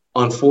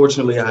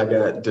 Unfortunately, I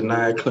got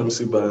denied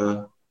clemency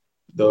by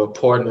the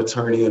pardon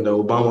attorney in the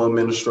Obama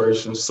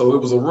administration. So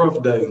it was a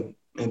rough day.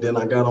 And then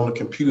I got on the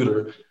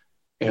computer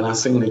and I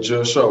seen that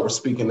Judge Sharp was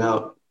speaking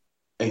out,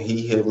 and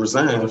he had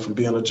resigned from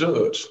being a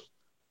judge.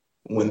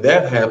 When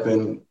that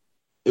happened,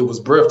 it was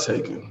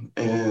breathtaking.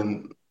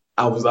 And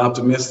I was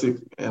optimistic,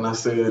 and I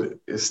said,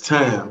 it's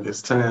time,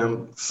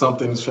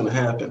 something's gonna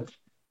happen.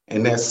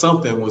 And that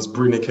something was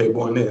Brittany K.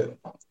 Barnett.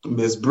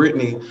 Miss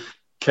Brittany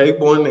K.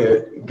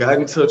 Barnett got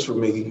in touch with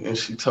me, and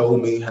she told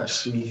me how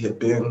she had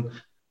been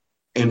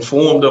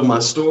informed of my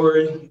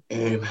story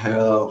and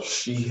how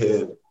she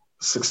had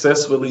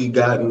successfully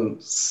gotten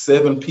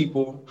 7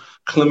 people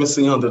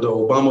clemency under the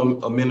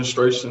Obama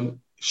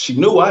administration. She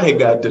knew I had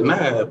got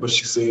denied, but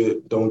she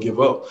said, don't give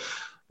up.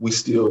 We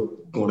still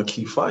going to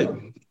keep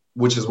fighting,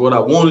 which is what I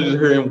wanted to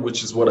hear and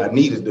which is what I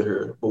needed to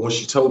hear. But when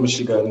she told me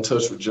she got in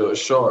touch with Judge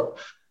Sharp,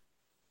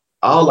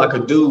 all I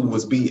could do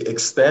was be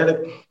ecstatic,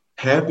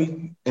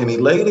 happy, and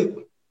elated.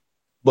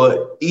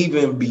 But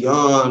even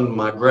beyond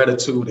my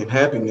gratitude and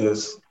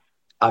happiness,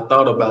 I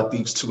thought about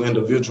these 2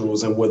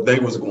 individuals and what they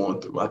was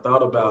going through. I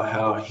thought about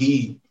how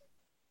he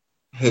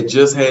had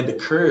just had the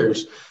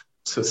courage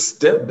to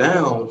step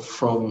down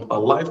from a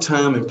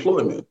lifetime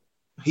employment.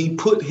 He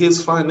put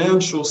his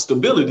financial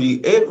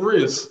stability at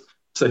risk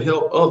to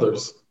help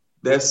others.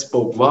 That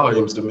spoke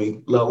volumes to me,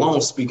 let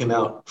alone speaking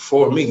out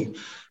for me,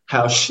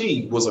 how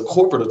she was a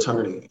corporate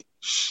attorney.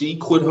 She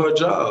quit her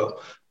job,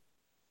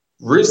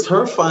 risked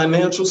her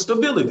financial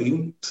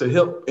stability to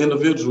help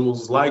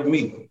individuals like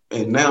me.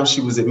 And now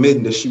she was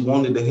admitting that she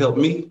wanted to help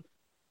me.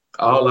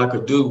 All I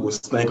could do was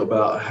think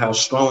about how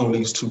strong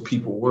these 2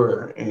 people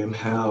were and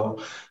how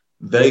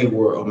they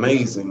were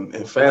amazing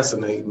and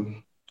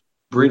fascinating.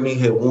 Brittany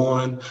had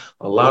won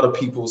a lot of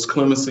people's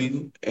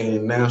clemency,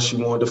 and now she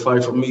wanted to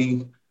fight for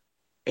me.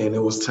 And it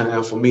was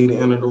time for me to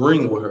enter the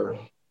ring with her.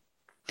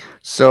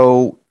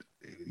 So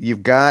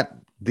you've got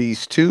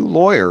these 2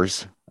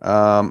 lawyers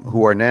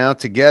who are now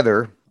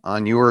together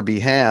on your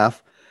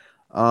behalf.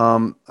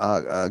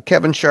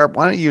 Kevin Sharp,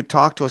 why don't you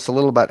talk to us a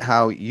little about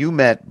how you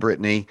met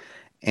Brittany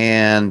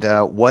and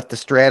what the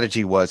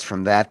strategy was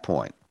from that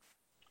point?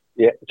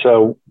 Yeah,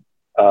 so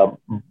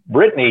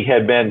Brittany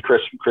had been,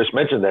 Chris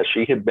mentioned that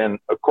she had been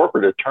a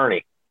corporate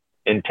attorney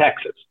in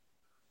Texas,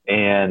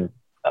 and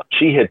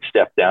she had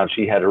stepped down.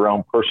 She had her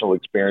own personal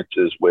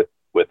experiences with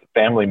a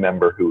family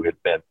member who had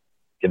been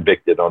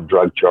convicted on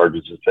drug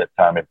charges and spent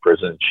time in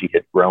prison. She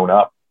had grown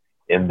up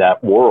in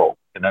that world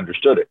and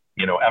understood it.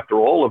 You know, after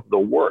all of the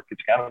work,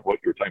 it's kind of what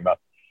you were talking about,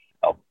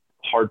 how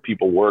hard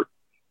people work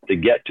to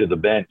get to the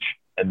bench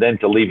and then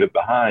to leave it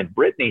behind.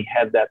 Brittany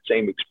had that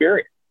same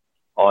experience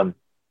on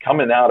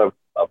coming out of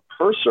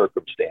her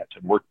circumstance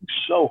and working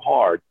so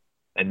hard.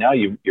 And now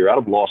you're out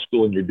of law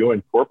school and you're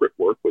doing corporate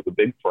work with a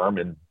big firm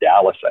in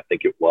Dallas, I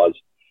think it was.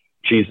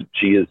 She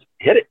has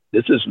hit it.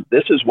 This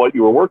is what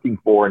you were working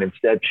for. And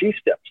instead she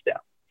steps down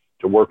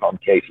to work on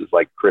cases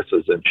like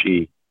Chris's. And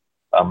she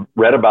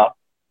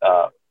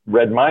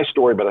read my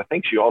story, but I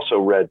think she also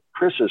read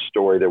Chris's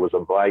story. There was a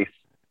Vice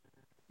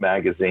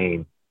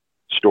magazine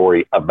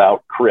story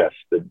about Chris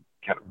that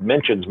kind of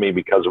mentions me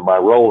because of my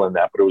role in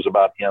that, but it was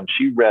about him.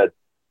 She read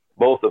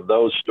both of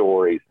those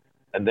stories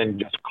and then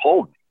just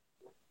called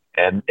me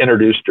and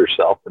introduced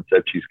herself and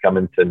said she's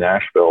coming to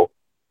Nashville.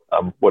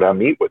 Would I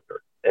meet with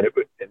her? And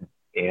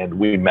and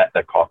we met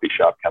in a coffee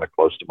shop kind of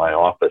close to my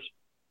office.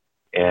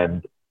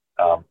 And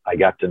I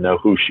got to know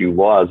who she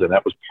was, and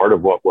that was part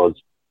of what was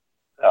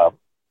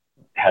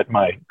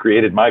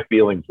created my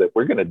feelings that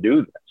we're going to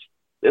do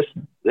this.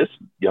 This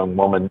young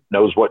woman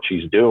knows what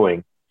she's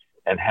doing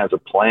and has a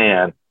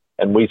plan.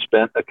 And we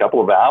spent a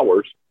couple of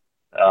hours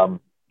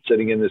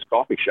sitting in this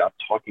coffee shop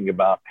talking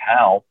about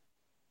how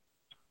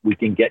we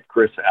can get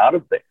Chris out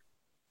of there.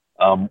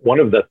 One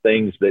of the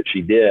things that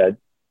she did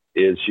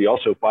is she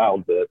also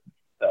filed the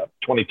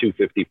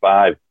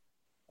 2255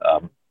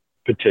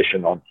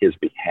 petition on his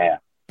behalf.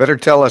 Better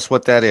tell us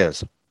what that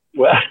is.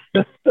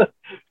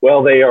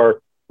 Well, they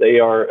are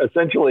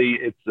essentially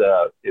it's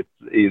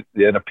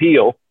an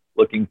appeal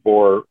looking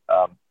for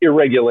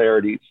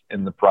irregularities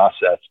in the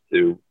process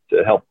to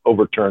help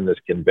overturn this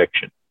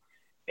conviction.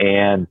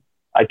 And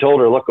I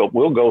told her, look,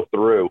 we'll go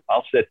through.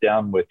 I'll sit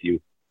down with you,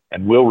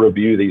 and we'll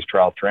review these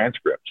trial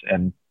transcripts.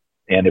 And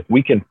if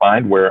we can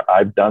find where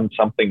I've done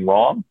something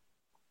wrong,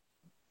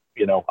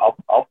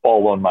 I'll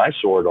fall on my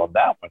sword on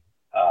that one.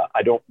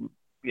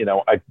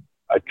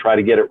 I try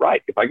to get it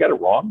right. If I got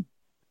it wrong,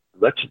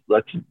 let's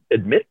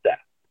admit that.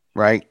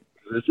 Right.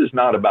 This is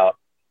not about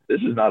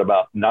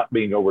not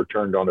being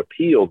overturned on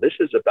appeal. This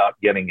is about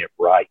getting it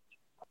right.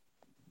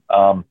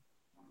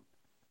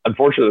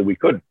 Unfortunately, we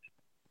couldn't.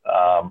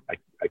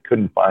 I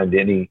couldn't find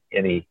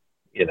anything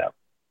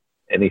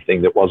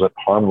that wasn't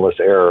harmless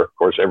error. Of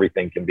course,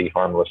 everything can be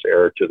harmless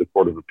error to the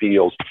Court of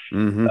Appeals,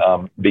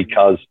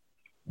 because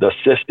the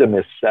system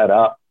is set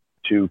up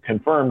to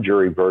confirm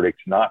jury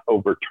verdicts, not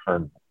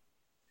overturn them.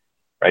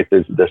 Right?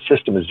 The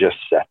system is just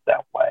set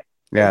that way.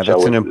 Yeah,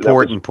 that's an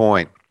important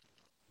point.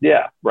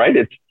 Yeah, right.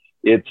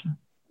 It's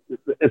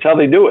how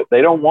they do it.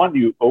 They don't want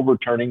you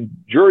overturning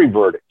jury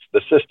verdicts.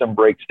 The system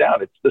breaks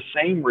down. It's the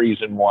same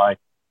reason why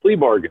plea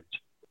bargains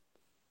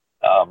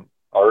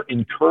are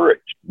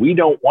encouraged. We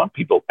don't want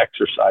people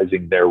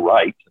exercising their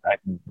rights. I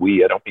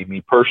don't mean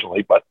me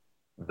personally, but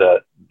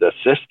the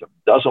system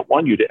doesn't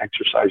want you to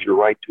exercise your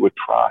right to a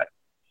trial,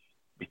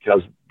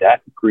 because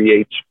that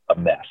creates a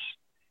mess.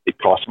 It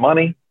costs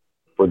money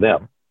for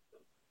them.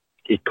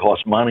 It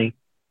costs money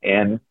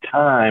and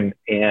time,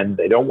 and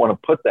they don't want to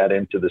put that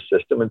into the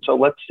system. And so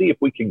let's see if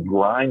we can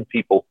grind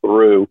people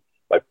through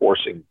by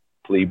forcing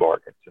plea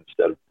bargains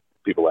instead of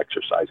people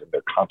exercising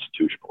their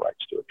constitutional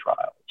rights to a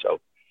trial. So,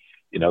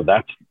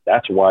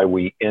 that's why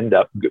we end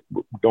up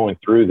going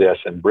through this.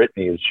 And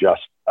Brittany is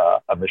just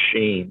a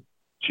machine.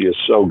 She is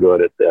so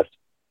good at this.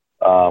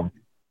 And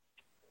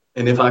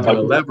if I can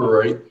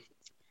elaborate,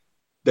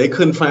 they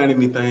couldn't find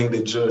anything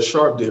that Judge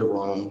Sharp did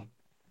wrong,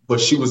 but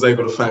she was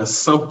able to find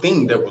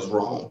something that was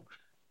wrong.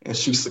 And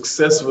she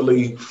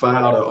successfully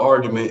filed an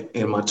argument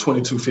in my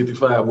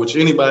 2255, which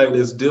anybody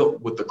that's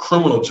dealt with the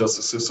criminal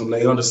justice system,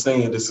 they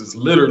understand this is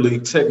literally,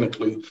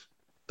 technically,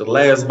 the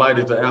last bite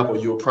of the apple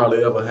you'll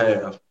probably ever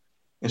have.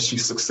 And she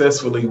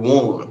successfully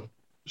won.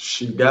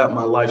 She got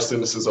my life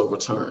sentences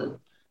overturned.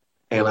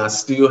 And I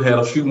still had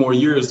a few more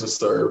years to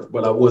serve,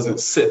 but I wasn't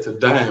set to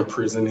die in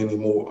prison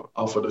anymore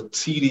off of the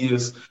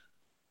tedious,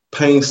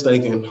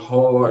 painstaking,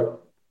 hard,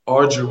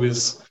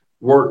 arduous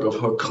work of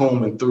her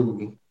combing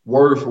through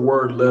word for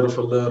word, letter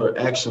for letter,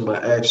 action by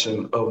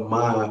action of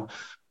my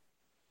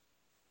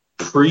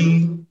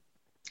pre-trial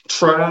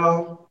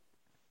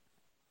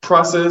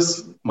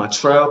process, my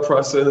trial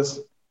process,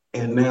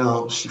 and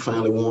now she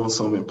finally won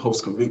some in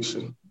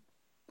post-conviction.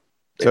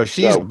 So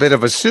she's a bit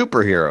of a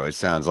superhero, it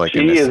sounds like.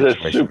 She is a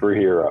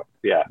superhero.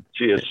 Yeah,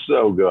 she is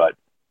so good.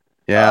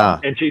 Yeah.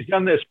 And she's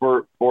done this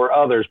for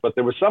others, but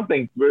there was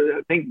something,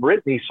 I think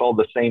Brittany saw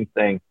the same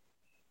thing.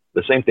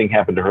 The same thing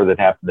happened to her that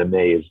happened to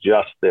me, is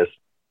just this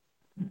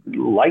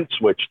light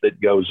switch that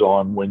goes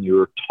on when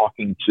you're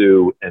talking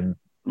to and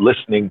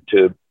listening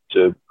to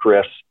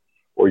Chris,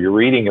 or you're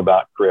reading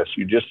about Chris.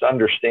 You just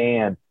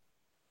understand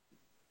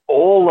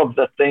all of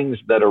the things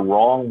that are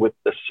wrong with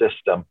the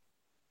system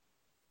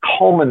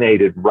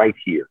culminated right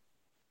here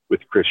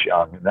with Chris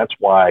Young. And that's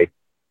why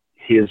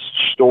his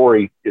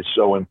story is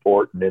so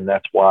important. And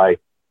that's why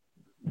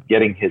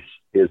getting his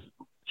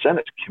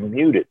sentence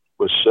commuted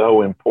was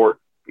so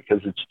important,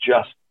 because it's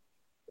just,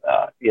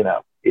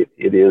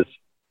 it is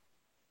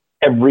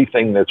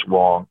everything that's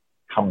wrong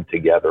come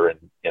together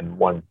in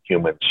one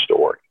human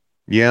story.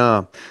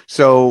 Yeah.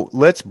 So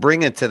let's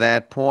bring it to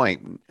that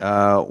point.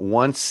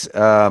 Once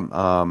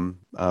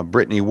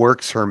Brittany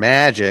works her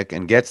magic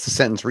and gets the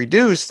sentence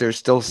reduced, there's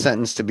still a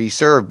sentence to be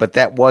served, but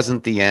that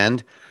wasn't the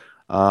end.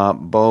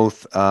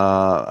 Both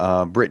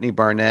Brittany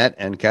Barnett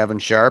and Kevin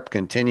Sharp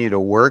continue to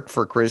work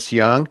for Chris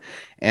Young,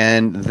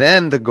 and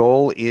then the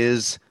goal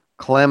is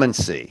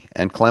clemency.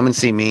 And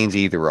clemency means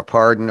either a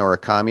pardon or a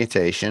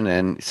commutation,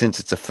 and since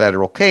it's a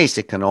federal case,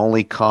 it can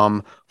only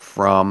come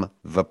from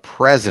the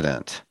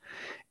president.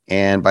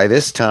 And by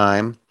this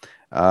time,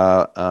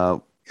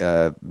 Donald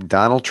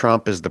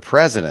Trump is the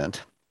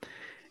president.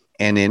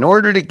 And in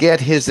order to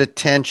get his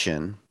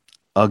attention,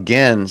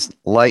 again,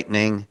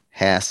 lightning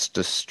has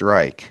to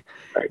strike.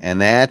 Right. And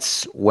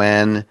that's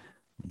when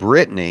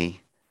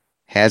Brittany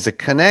has a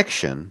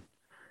connection.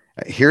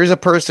 Here's a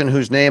person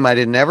whose name I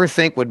didn't ever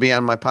think would be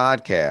on my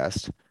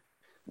podcast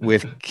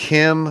with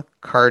Kim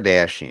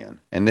Kardashian.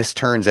 And this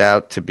turns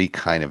out to be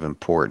kind of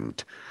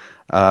important.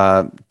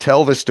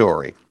 Tell the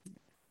story.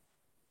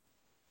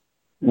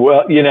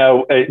 Well,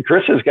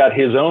 Chris has got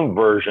his own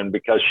version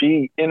because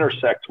she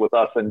intersects with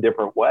us in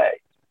different ways.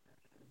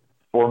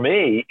 For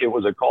me, it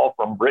was a call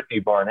from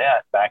Brittany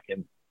Barnett back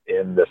in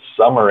the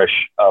summerish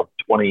of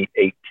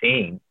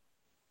 2018.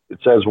 It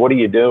says, "What are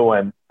you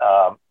doing?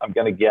 I'm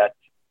going to get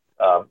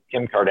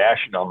Kim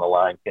Kardashian on the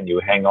line. Can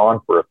you hang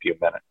on for a few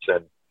minutes?"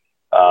 And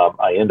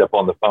I end up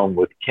on the phone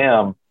with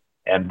Kim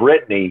and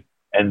Brittany,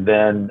 and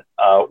then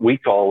we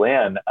call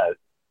in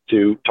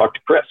to talk to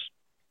Chris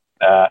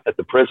at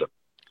the prison.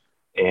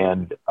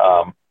 And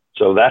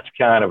so that's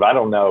kind of, I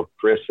don't know if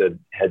Chris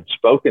had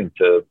spoken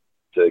to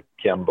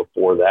Kim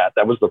before that.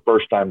 That was the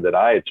first time that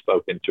I had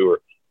spoken to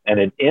her. And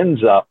it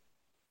ends up,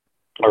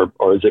 or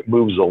as it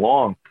moves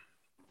along,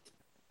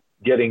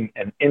 getting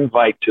an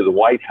invite to the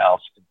White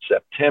House in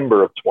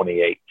September of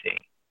 2018.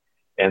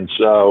 And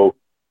so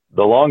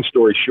the long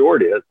story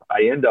short is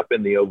I end up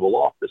in the Oval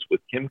Office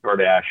with Kim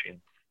Kardashian,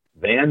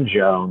 Van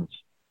Jones,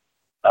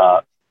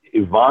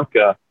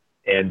 Ivanka,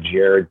 and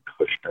Jared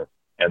Kushner,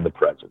 and the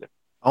president.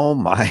 Oh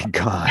my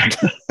God.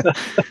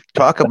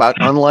 Talk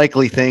about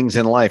unlikely things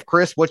in life.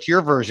 Chris, what's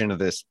your version of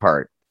this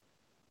part?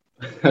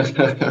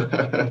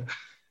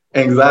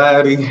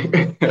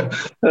 Anxiety,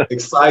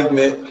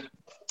 excitement.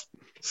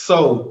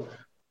 So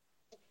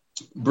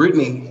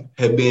Brittany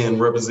had been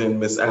representing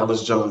Miss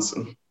Alice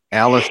Johnson.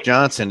 Alice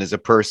Johnson is a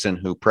person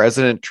who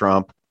President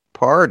Trump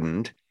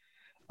pardoned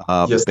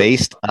Yes, sir.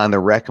 based on the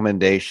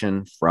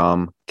recommendation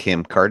from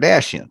Kim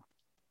Kardashian.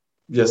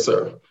 Yes,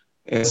 sir.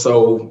 And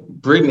so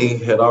Brittany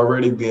had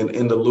already been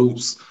in the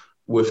loops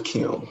with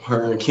Kim.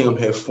 Her and Kim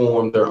had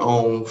formed their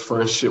own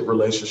friendship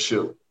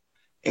relationship,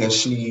 and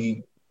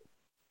she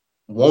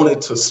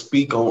wanted to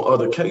speak on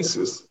other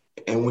cases.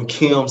 And when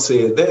Kim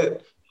said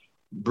that,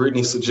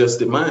 Brittany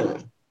suggested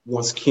mine.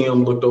 Once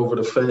Kim looked over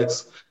the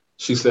facts,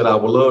 she said, "I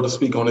would love to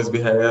speak on his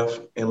behalf,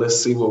 and let's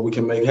see what we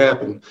can make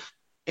happen."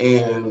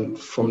 And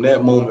from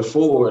that moment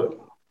forward,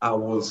 I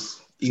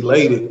was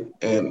elated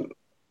and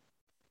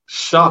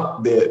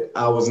shocked that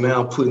I was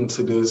now put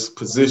into this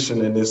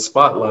position in this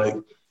spotlight,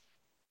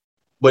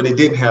 but it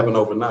didn't happen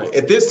overnight.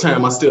 At this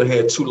time, I still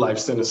had 2 life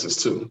sentences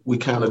too. We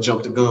kind of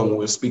jumped the gun when we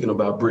were speaking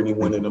about Brittany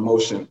winning the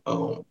motion.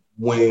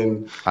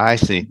 When I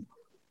see.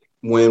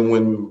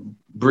 When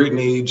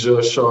Brittany,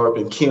 Judge Sharp,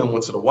 and Kim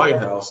went to the White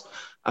House,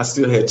 I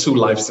still had 2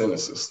 life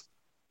sentences.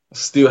 I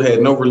still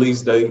had no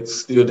release date,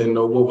 still didn't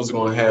know what was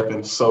going to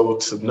happen. So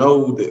to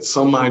know that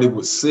somebody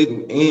was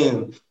sitting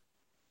in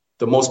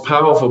the most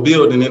powerful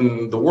building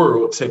in the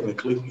world,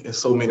 technically, in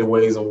so many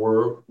ways and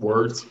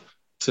words,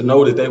 to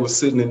know that they were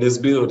sitting in this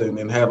building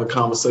and having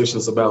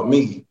conversations about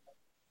me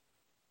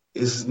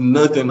is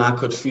nothing I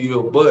could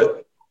feel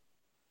but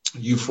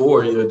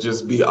euphoria,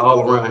 just be all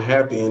around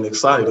happy and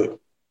excited.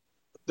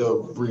 The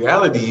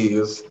reality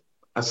is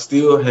I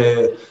still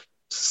had to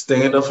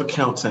stand up for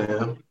count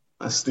time.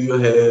 I still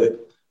had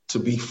to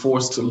be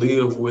forced to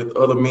live with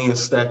other men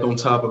stacked on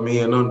top of me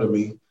and under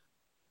me.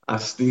 I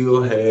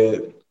still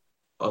had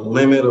a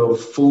limit of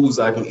foods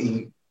I can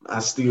eat. I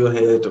still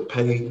had to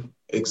pay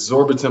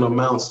exorbitant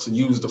amounts to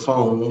use the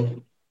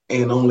phone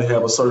and only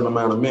have a certain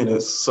amount of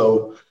minutes.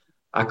 So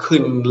I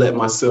couldn't let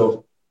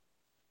myself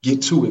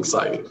get too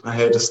excited. I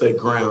had to stay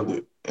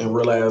grounded and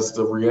realize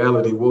the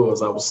reality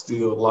was I was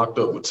still locked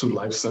up with 2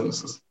 life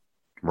sentences.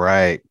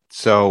 Right.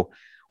 So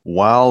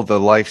while the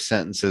life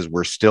sentences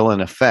were still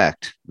in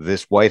effect,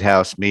 this White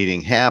House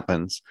meeting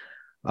happens.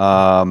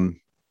 Bizarre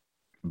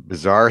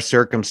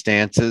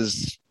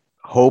circumstances.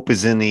 Hope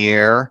is in the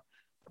air,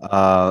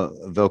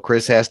 though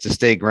Chris has to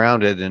stay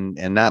grounded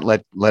and not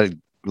let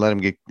him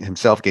get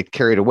himself get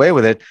carried away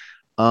with it.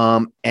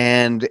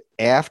 And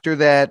after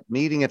that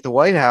meeting at the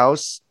White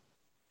House,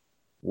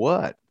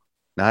 what?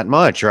 Not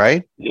much,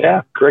 right?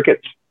 Yeah,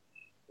 crickets.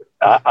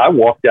 I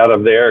walked out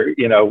of there,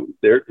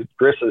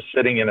 Chris is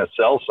sitting in a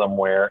cell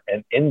somewhere,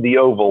 and in the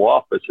Oval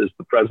Office is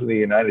the President of the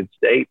United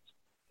States.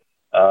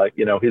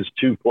 His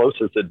 2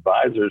 closest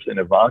advisors in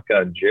Ivanka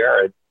and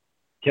Jared,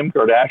 Kim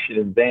Kardashian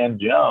and Van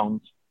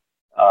Jones,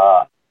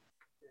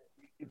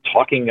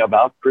 talking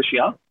about Chris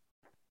Young.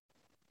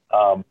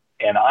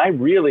 And I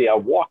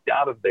walked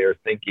out of there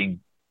thinking,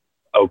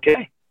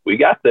 okay, we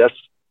got this.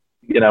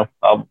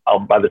 I'll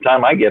by the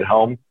time I get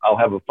home, I'll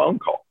have a phone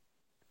call.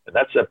 And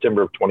that's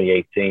September of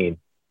 2018.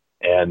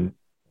 And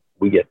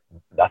we get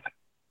nothing,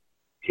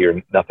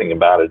 hear nothing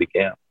about it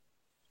again.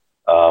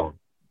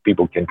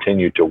 People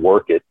continue to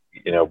work it.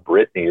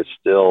 Brittany is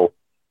still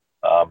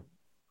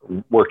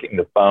working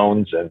the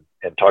phones and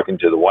talking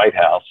to the White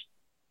House.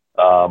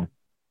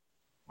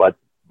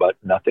 But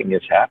nothing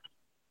has happened.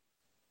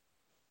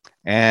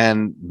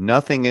 And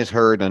nothing is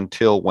heard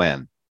until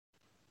when?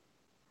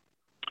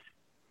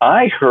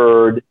 I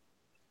heard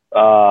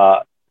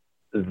the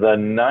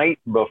night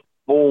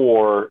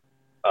before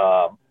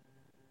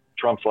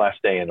Trump's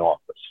last day in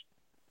office.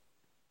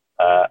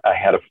 I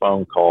had a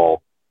phone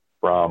call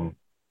from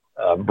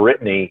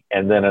Brittany,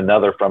 and then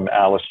another from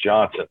Alice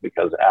Johnson,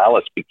 because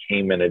Alice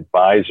became an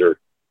advisor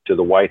to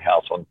the White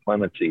House on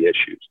clemency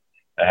issues.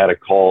 I had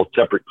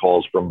separate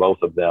calls from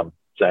both of them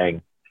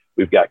saying,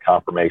 we've got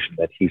confirmation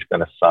that he's going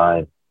to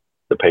sign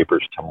the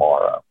papers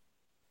tomorrow.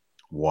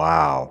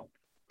 Wow.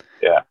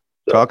 Yeah.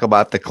 So, talk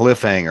about the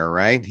cliffhanger,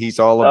 right? He's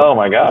all about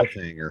my gosh.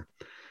 Cliffhanger.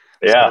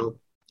 Yeah.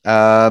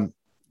 So,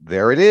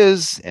 there it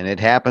is. And it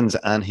happens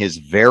on his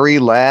very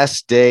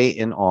last day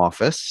in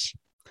office.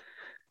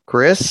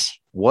 Chris,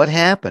 what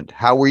happened?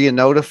 How were you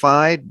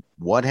notified?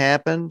 What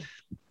happened?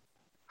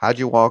 How'd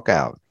you walk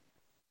out?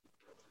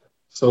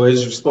 So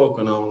as you've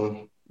spoken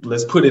on,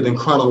 let's put it in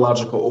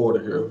chronological order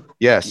here.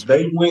 Yes.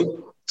 They went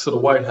to the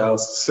White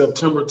House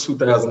September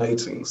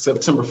 2018,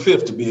 September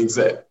 5th to be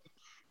exact.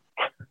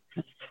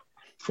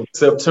 From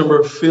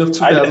September 5th,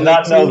 2018. I did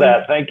not know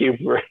that. Thank you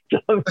for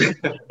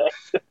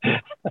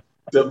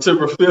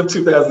September 5th,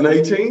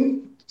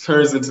 2018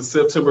 turns into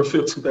September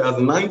 5th,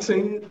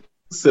 2019,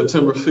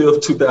 September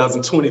 5th,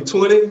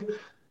 2020,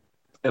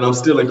 and I'm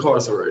still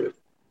incarcerated.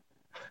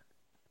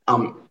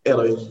 I'm at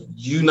a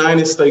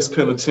United States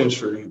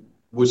penitentiary,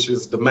 which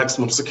is the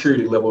maximum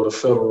security level of the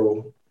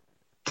federal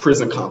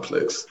prison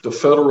complex. The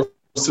federal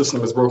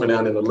system is broken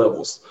down into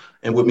levels.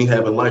 And with me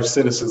having life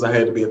sentences, I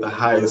had to be at the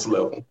highest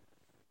level.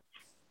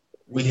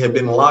 We had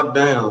been locked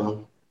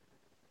down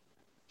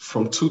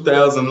from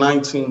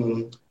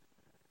 2019,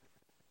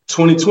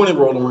 2020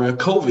 rolled around,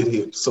 COVID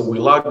hit. So we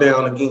locked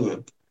down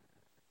again.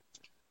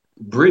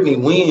 Brittany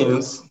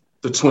wins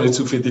the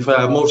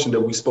 2255 motion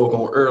that we spoke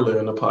on earlier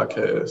in the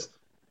podcast.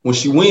 When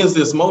she wins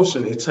this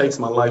motion, it takes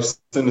my life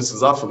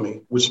sentences off of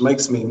me, which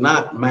makes me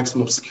not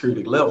maximum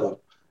security level.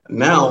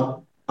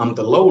 Now I'm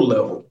the low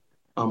level.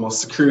 I'm a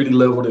security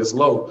level that's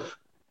low,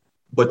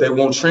 but they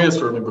won't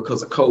transfer me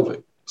because of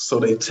COVID. So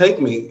they take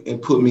me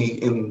and put me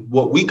in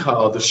what we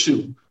call the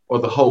SHU, or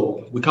the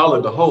hole. We call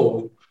it the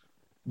hole,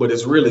 but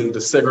it's really the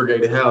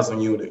segregated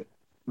housing unit.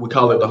 We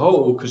call it the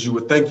hole because you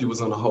would think you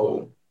was in a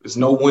hole. There's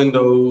no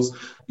windows.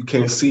 You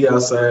can't see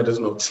outside. There's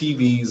no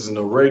TVs, there's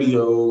no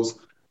radios.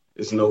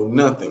 There's no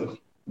nothing.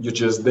 You're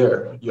just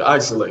there. You're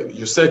isolated.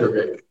 You're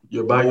segregated.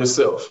 You're by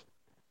yourself.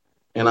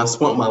 And I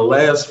spent my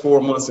last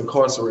 4 months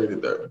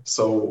incarcerated there.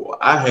 So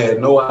I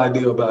had no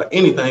idea about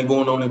anything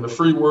going on in the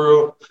free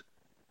world.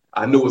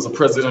 I knew it was a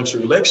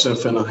presidential election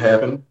finna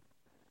happen.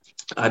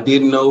 I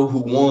didn't know who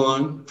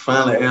won.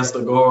 Finally asked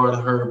the guard.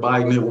 I heard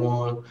Biden had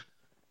won.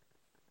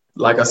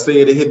 Like I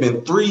said, it had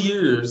been 3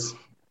 years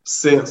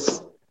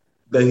since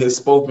they had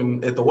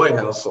spoken at the White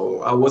House.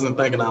 So I wasn't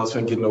thinking I was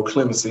going to get no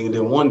clemency. And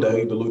then one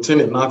day the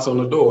lieutenant knocks on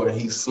the door and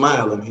he's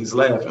smiling, he's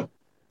laughing.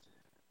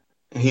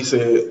 And he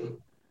said,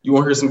 "You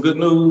want to hear some good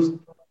news?"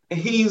 And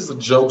he's a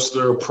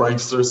jokester, a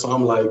prankster. So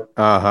I'm like,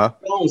 go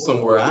on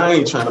somewhere. I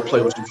ain't trying to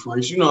play with you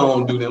freaks. You know, I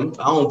don't do them.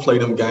 I don't play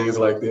them games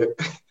like that.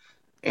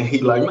 And he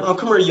like, "No,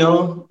 come here,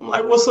 young." I'm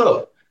like, "What's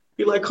up?"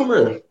 He like, "Come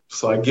here."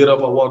 So I get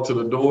up, I walk to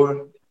the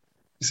door.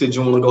 He said,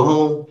 "You want to go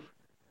home?"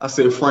 I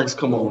said, "Franks,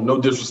 come on,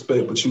 no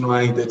disrespect, but you know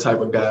I ain't that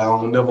type of guy. I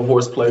don't never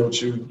horseplay with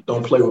you.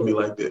 Don't play with me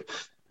like that."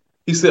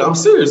 He said, "I'm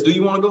serious. Do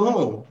you want to go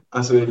home?"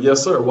 I said,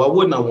 "Yes, sir. Why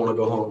wouldn't I want to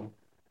go home?"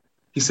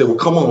 He said, "Well,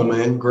 come on,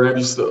 man, grab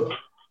your stuff."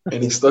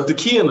 And he stuck the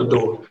key in the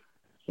door.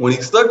 When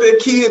he stuck that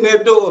key in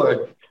that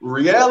door,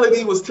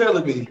 reality was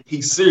telling me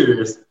he's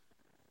serious.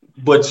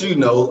 But you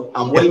know,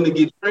 I'm waiting to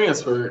get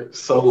transferred.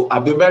 So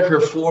I've been back here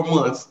 4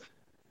 months.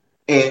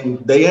 And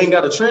they ain't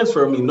got to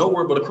transfer me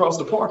nowhere but across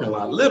the parking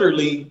lot.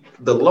 Literally,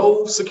 the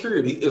low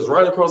security is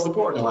right across the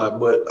parking lot.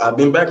 But I've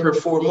been back here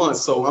 4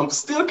 months, so I'm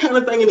still kind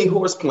of thinking he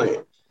horse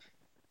playing.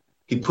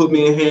 He put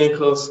me in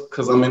handcuffs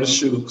because I'm in a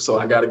SHU, so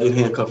I got to get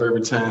handcuffed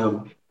every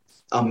time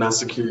I'm not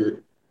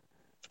secured.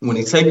 When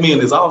he take me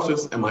in his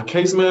office, and my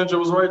case manager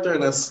was right there,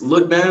 and I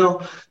looked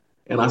down,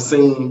 and I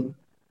seen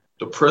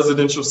the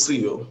presidential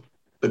seal,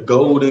 the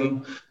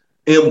golden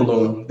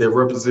emblem that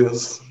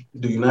represents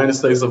the United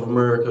States of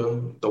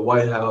America, the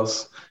White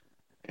House.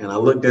 And I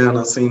looked down,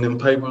 I seen them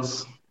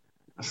papers.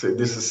 I said,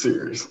 "This is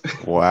serious."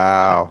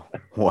 Wow.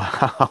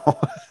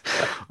 Wow.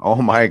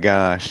 Oh my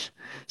gosh.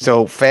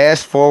 So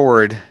fast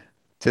forward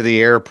to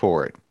the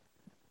airport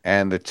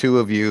and the two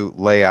of you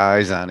lay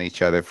eyes on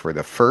each other for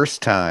the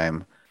first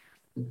time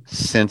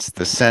since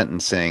the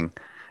sentencing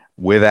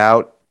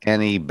without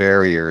any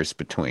barriers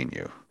between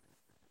you.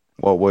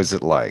 What was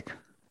it like?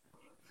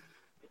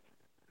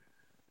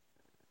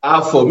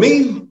 For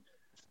me,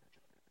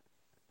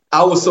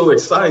 I was so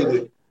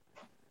excited.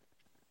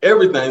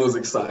 Everything was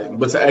exciting,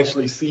 but to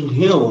actually see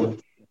him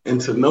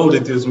and to know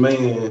that this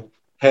man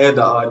had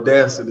the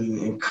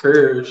audacity and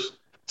courage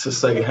to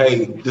say,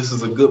 "Hey, this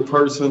is a good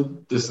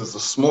person. This is a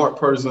smart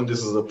person.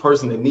 This is a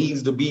person that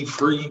needs to be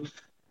free.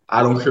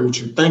 I don't care what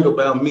you think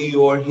about me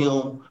or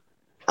him.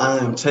 I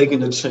am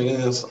taking a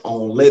chance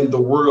on letting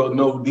the world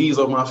know these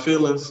are my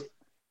feelings."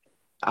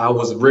 I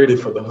was ready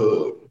for the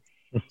hug.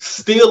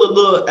 Still a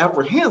little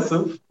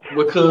apprehensive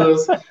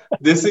because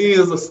this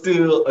is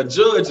still a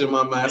judge in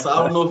my mind. So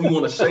I don't know if you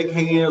want to shake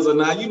hands or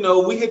not. You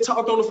know, we had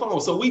talked on the phone,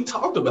 so we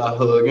talked about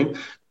hugging.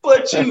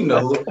 But, you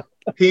know,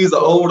 He's an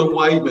older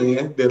white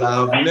man that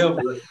I've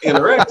never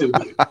interacted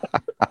with.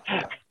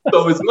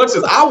 So as much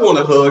as I want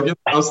to hug him,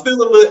 I'm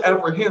still a little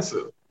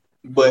apprehensive.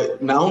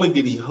 But not only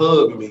did he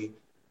hug me,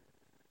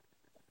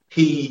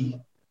 he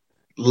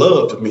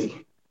loved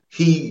me.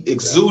 He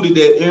exuded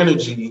that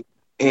energy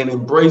and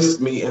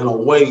embraced me in a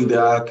way that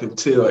I could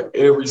tell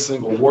every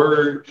single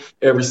word,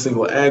 every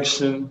single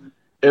action,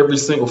 every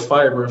single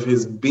fiber of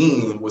his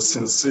being was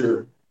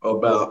sincere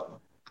about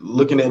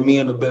looking at me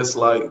in the best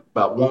light,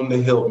 about wanting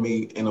to help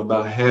me, and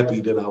about happy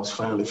that I was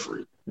finally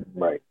free.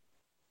 Right.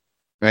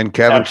 And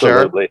Kevin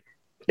Sharp? Absolutely.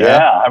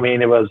 Yeah. I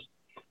mean, it was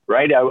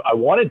right. I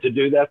wanted to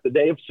do that the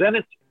day of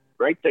sentencing,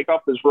 right? Take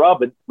off his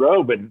robe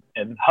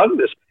and hug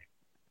this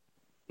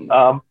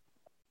man.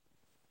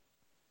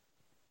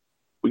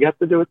 We got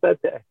to do it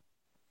that day.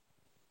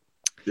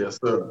 Yes,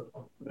 sir.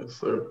 Yes,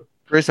 sir.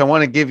 Chris, I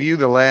want to give you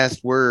the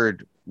last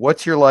word.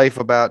 What's your life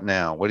about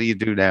now? What do you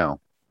do now?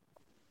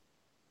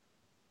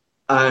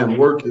 I am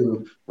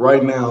working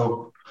right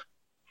now.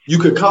 You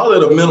could call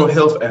it a mental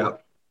health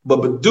app,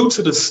 but due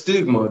to the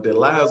stigma that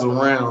lies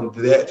around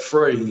that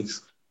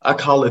phrase, I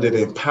call it an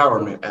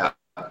empowerment app.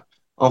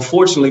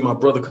 Unfortunately, my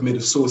brother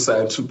committed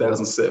suicide in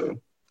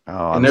 2007.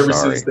 I'm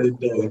sorry. Since that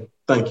day,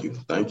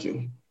 thank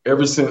you.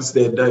 Ever since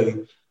that day,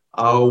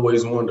 I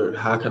always wondered,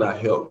 how could I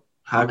help?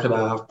 How could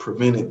I have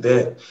prevented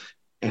that?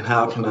 And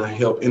how can I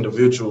help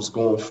individuals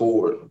going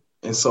forward?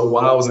 And so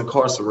while I was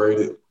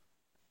incarcerated,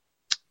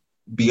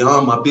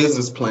 beyond my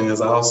business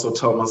plans, I also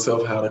taught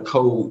myself how to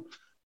code.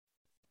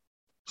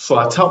 So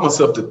I taught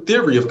myself the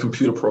theory of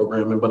computer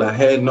programming, but I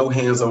had no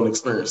hands-on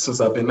experience.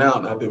 Since I've been out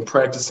and I've been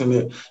practicing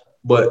it,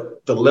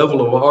 but the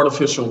level of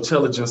artificial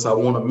intelligence I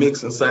want to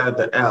mix inside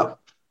the app,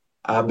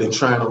 I've been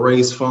trying to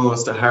raise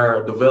funds to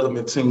hire a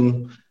development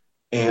team,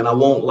 and I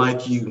won't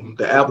like you.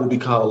 The app will be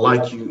called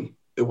Like You.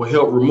 It will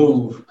help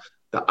remove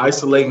the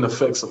isolating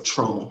effects of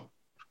trauma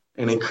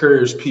and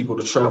encourage people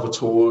to travel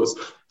towards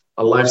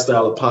a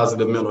lifestyle of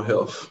positive mental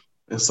health.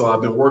 And so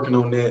I've been working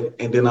on that.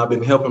 And then I've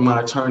been helping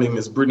my attorney,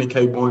 Ms. Brittany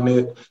K.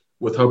 Barnett,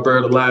 with her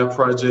Buried Alive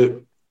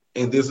project.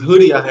 And this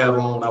hoodie I have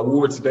on, I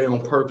wore it today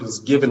on purpose,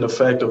 given the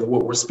fact of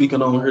what we're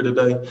speaking on here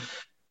today.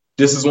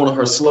 This is one of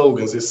her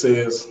slogans. It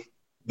says,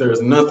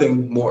 "There's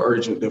nothing more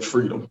urgent than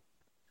freedom."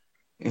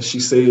 And she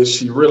says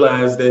she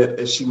realized that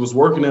as she was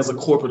working as a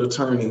corporate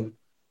attorney,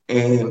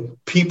 and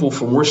people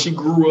from where she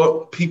grew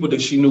up, people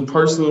that she knew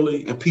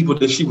personally, and people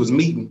that she was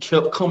meeting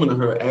kept coming to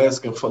her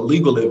asking for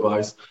legal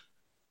advice.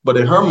 But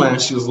in her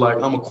mind, she was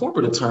like, I'm a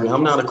corporate attorney.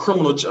 I'm not a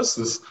criminal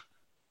justice.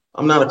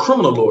 I'm not a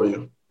criminal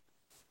lawyer.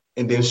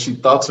 And then she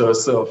thought to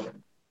herself,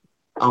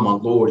 I'm a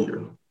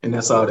lawyer, and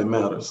that's all that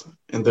matters.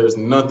 And there's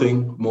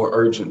nothing more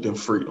urgent than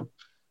freedom.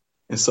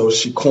 And so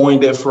she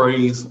coined that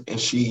phrase, and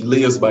she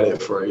lives by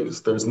that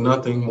phrase. There's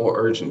nothing more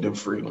urgent than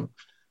freedom.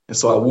 And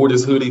so I wore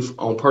this hoodie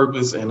on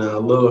purpose, and I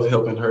love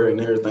helping her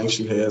and everything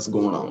she has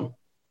going on.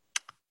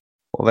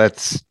 Well,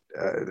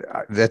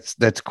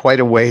 that's quite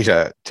a way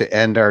to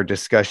end our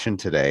discussion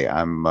today.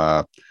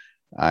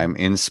 I'm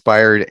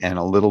inspired and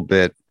a little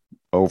bit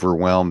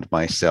overwhelmed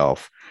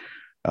myself.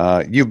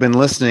 You've been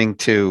listening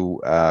to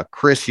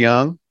Chris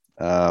Young,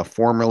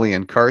 formerly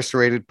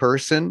incarcerated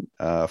person,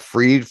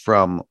 freed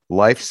from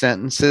life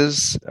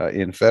sentences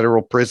in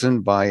federal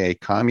prison by a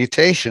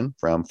commutation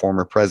from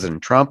former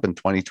President Trump in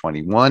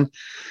 2021.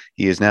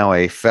 He is now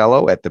a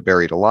fellow at the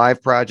Buried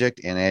Alive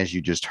Project, and as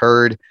you just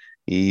heard,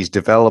 he's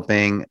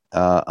developing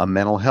a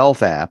mental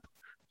health app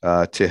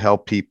to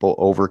help people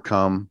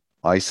overcome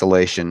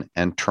isolation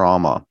and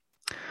trauma.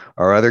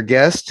 Our other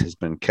guest has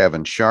been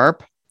Kevin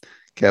Sharp.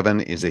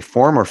 Kevin is a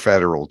former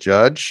federal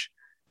judge.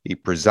 He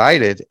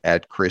presided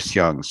at Chris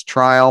Young's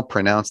trial,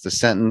 pronounced the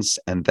sentence,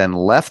 and then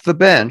left the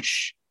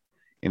bench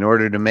in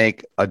order to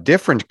make a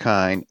different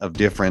kind of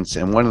difference.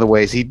 And one of the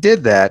ways he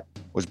did that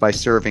was by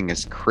serving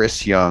as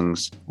Chris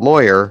Young's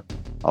lawyer,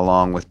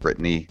 along with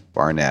Brittany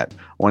Barnett.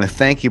 I want to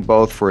thank you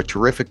both for a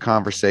terrific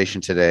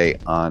conversation today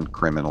on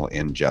criminal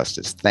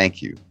injustice.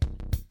 Thank you.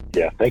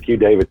 Yeah, thank you,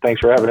 David.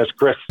 Thanks for having us,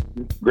 Chris.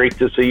 Great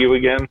to see you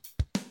again.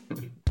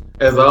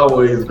 As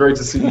always, great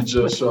to see you,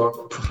 Judge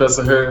Sharp.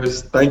 Professor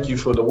Harris, thank you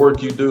for the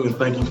work you do, and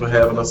thank you for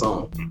having us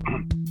on.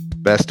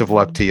 Best of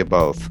luck to you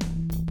both.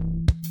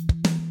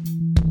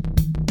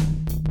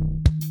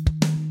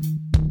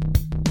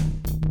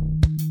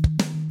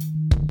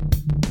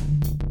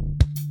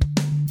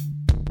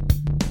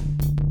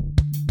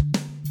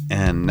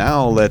 And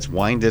now let's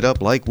wind it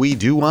up like we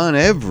do on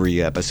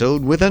every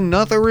episode with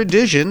another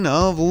edition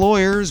of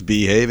Lawyers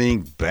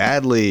Behaving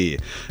Badly.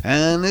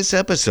 And this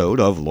episode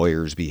of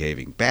Lawyers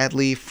Behaving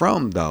Badly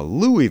from the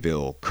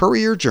Louisville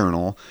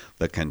Courier-Journal,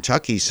 the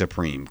Kentucky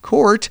Supreme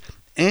Court,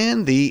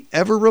 and the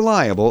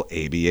ever-reliable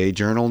ABA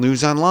Journal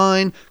News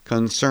Online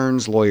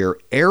concerns lawyer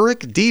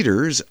Eric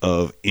Dieters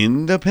of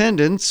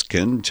Independence,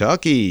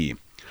 Kentucky.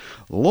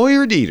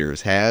 Lawyer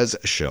Deters has,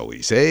 shall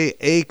we say,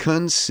 a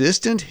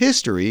consistent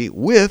history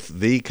with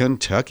the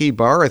Kentucky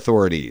bar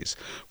authorities.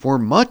 For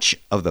much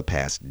of the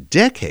past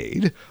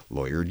decade,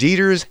 Lawyer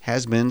Deters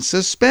has been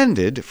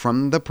suspended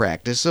from the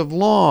practice of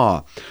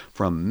law.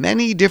 From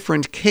many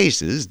different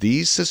cases,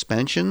 these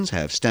suspensions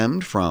have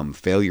stemmed from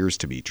failures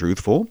to be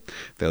truthful,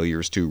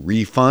 failures to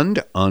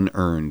refund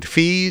unearned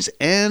fees,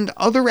 and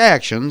other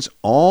actions,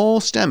 all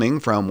stemming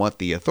from what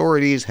the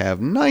authorities have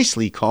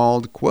nicely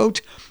called,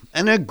 quote,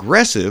 an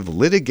aggressive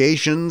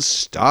litigation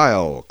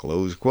style,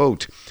 close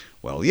quote.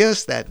 Well,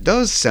 yes, that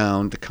does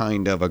sound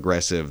kind of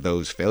aggressive,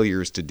 those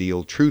failures to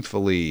deal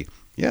truthfully.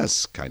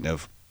 Yes, kind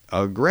of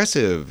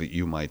aggressive,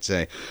 you might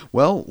say.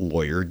 Well,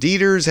 Lawyer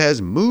Deters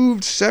has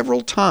moved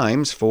several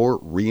times for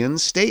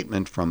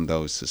reinstatement from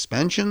those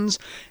suspensions,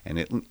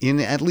 and in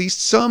at least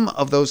some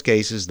of those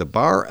cases, the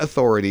bar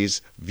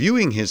authorities,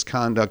 viewing his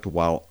conduct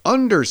while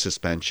under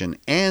suspension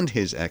and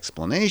his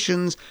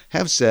explanations,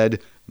 have said,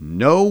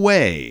 no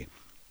way.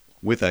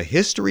 With a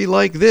history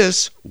like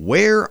this,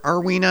 where are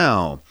we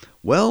now?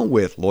 Well,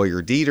 with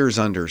Lawyer Deters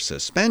under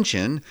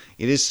suspension,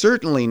 it is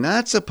certainly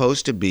not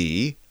supposed to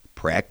be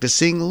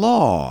practicing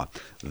law.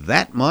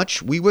 That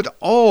much we would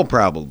all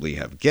probably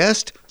have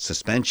guessed.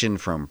 Suspension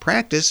from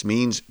practice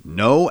means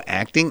no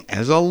acting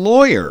as a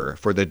lawyer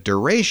for the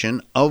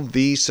duration of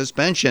the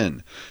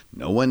suspension.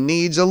 No one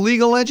needs a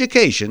legal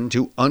education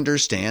to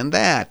understand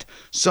that.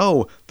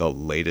 So, the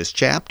latest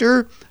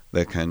chapter?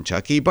 The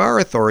Kentucky bar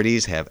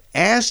authorities have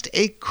asked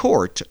a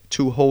court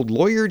to hold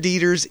Lawyer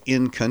Deters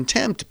in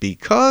contempt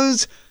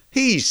because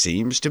he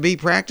seems to be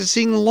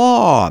practicing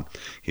law.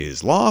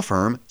 His law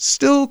firm,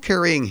 still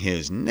carrying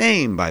his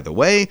name, by the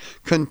way,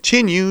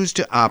 continues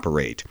to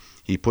operate.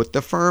 He put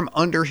the firm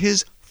under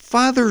his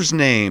father's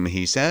name,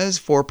 he says,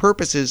 for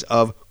purposes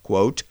of,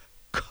 quote,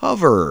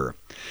 cover.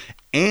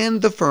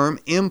 And the firm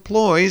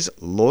employs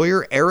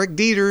lawyer Eric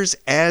Deters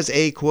as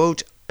a,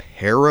 quote,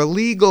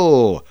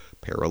 paralegal.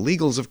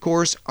 Paralegals, of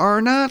course,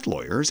 are not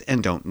lawyers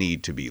and don't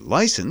need to be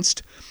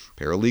licensed.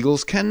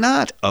 Paralegals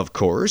cannot, of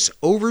course,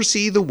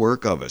 oversee the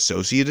work of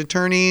associate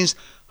attorneys,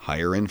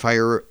 hire and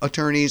fire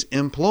attorneys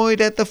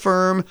employed at the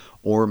firm,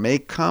 or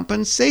make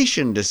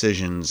compensation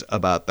decisions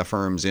about the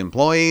firm's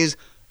employees.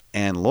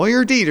 And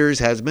Lawyer Deters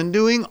has been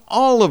doing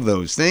all of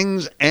those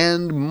things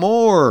and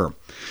more.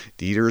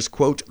 Deters,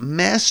 quote,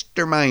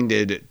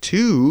 masterminded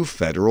 2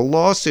 federal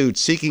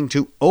lawsuits seeking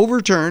to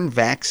overturn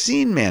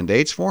vaccine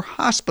mandates for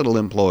hospital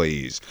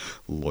employees.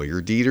 Lawyer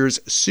Deters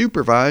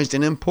supervised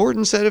an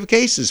important set of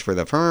cases for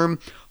the firm,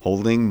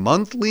 holding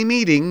monthly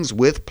meetings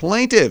with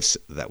plaintiffs,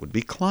 that would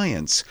be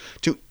clients,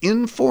 to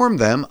inform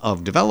them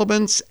of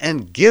developments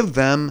and give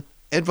them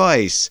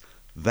advice.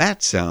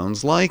 That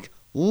sounds like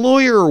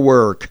lawyer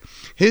work.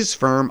 His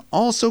firm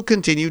also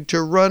continued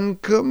to run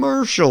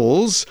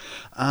commercials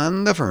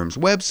on the firm's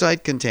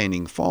website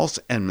containing false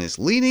and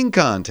misleading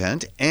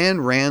content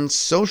and ran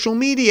social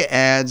media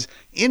ads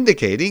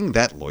indicating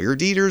that Lawyer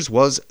Deters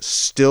was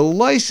still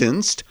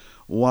licensed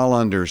while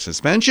under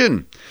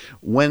suspension.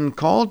 When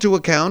called to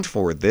account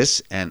for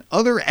this and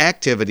other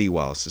activity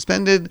while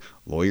suspended,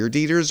 Lawyer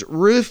Deters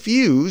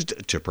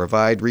refused to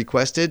provide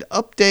requested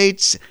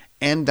updates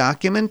and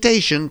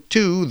documentation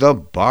to the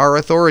bar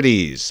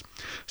authorities.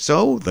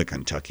 So the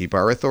Kentucky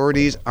bar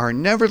authorities are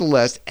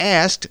nevertheless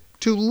asked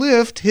to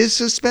lift his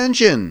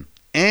suspension.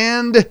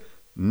 And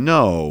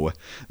no,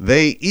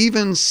 they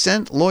even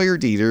sent Lawyer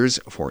Deters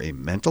for a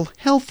mental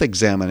health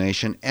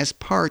examination as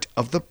part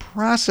of the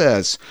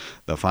process.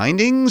 The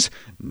findings?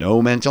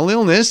 No mental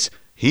illness.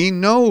 He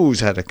knows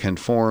how to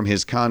conform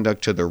his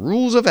conduct to the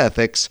rules of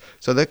ethics,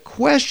 so the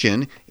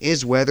question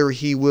is whether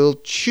he will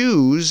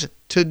choose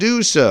to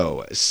do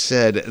so,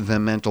 said the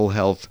mental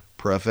health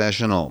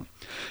professional.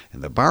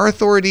 And the bar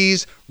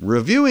authorities,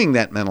 reviewing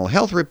that mental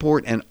health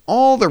report and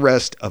all the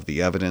rest of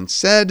the evidence,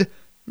 said,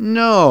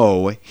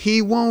 no,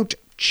 he won't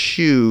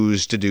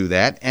choose to do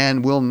that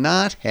and will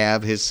not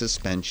have his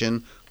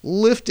suspension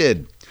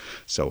lifted.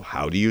 So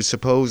how do you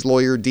suppose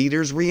Lawyer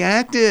Deters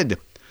reacted?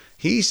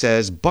 He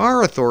says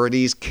bar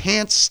authorities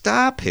can't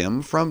stop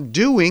him from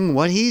doing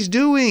what he's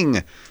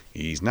doing.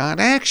 He's not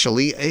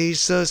actually a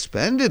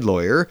suspended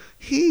lawyer.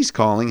 He's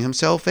calling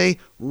himself a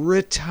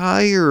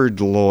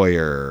retired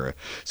lawyer.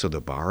 So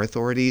the bar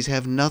authorities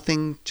have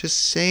nothing to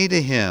say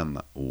to him.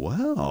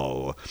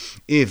 Well,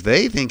 if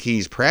they think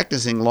he's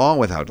practicing law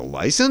without a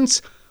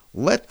license,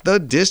 let the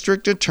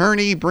district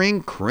attorney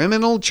bring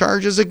criminal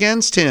charges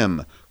against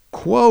him.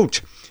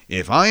 Quote,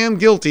 if I am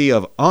guilty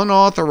of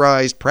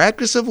unauthorized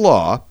practice of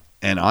law,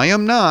 and I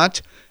am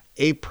not,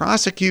 a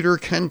prosecutor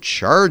can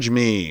charge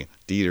me,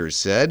 Deters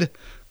said.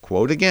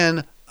 Quote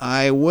again,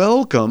 I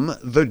welcome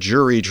the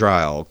jury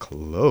trial,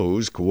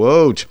 close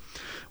quote.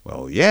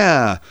 Well,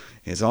 yeah,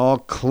 it's all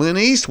Clint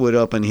Eastwood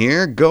up in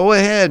here. Go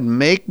ahead,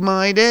 make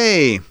my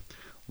day.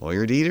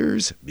 Lawyer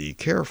Deters, be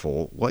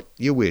careful what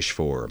you wish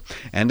for.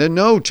 And a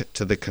note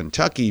to the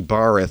Kentucky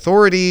bar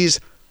authorities,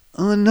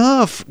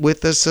 enough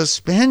with the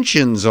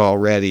suspensions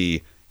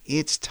already.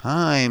 It's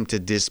time to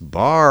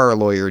disbar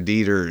Lawyer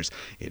Dieters.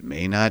 It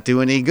may not do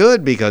any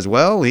good because,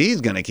 well, he's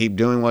going to keep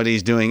doing what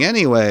he's doing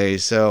anyway.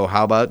 So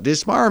how about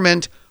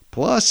disbarment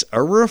plus a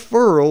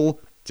referral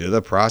to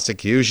the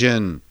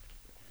prosecution?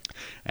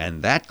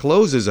 And that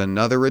closes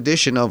another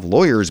edition of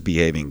Lawyers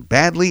Behaving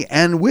Badly,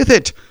 and with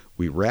it,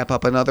 we wrap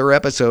up another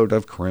episode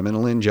of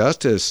Criminal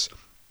Injustice.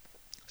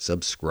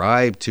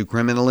 Subscribe to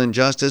Criminal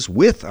Injustice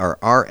with our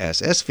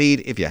RSS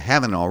feed if you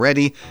haven't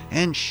already,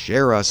 and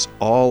share us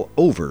all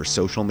over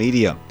social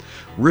media.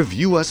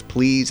 Review us,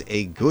 please.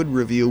 A good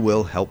review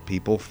will help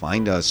people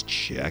find us.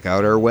 Check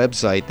out our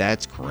website.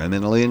 That's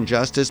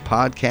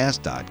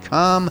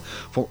criminalinjusticepodcast.com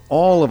for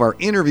all of our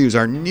interviews,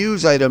 our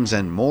news items,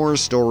 and more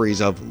stories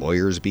of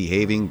lawyers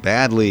behaving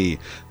badly.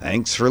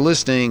 Thanks for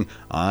listening.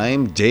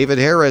 I'm David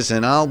Harris,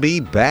 and I'll be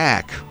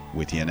back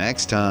with you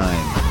next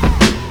time.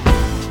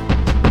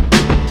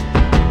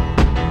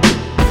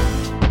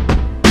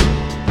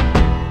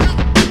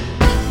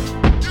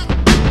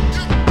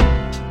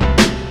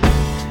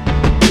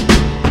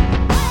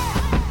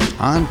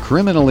 On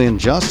Criminal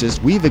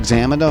Injustice, we've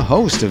examined a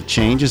host of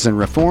changes and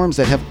reforms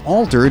that have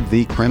altered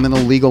the criminal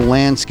legal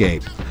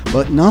landscape.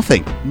 But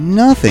nothing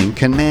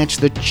can match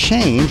the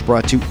change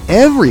brought to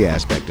every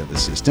aspect of the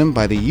system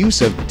by the use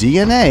of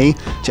DNA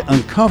to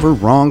uncover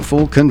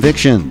wrongful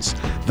convictions.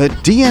 The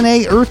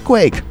DNA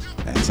earthquake.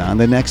 That's on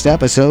the next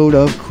episode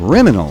of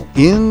Criminal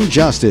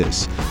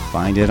Injustice.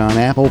 Find it on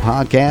Apple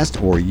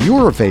Podcast or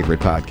your favorite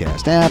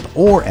podcast app,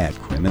 or at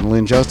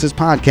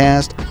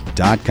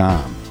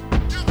criminalinjusticepodcast.com.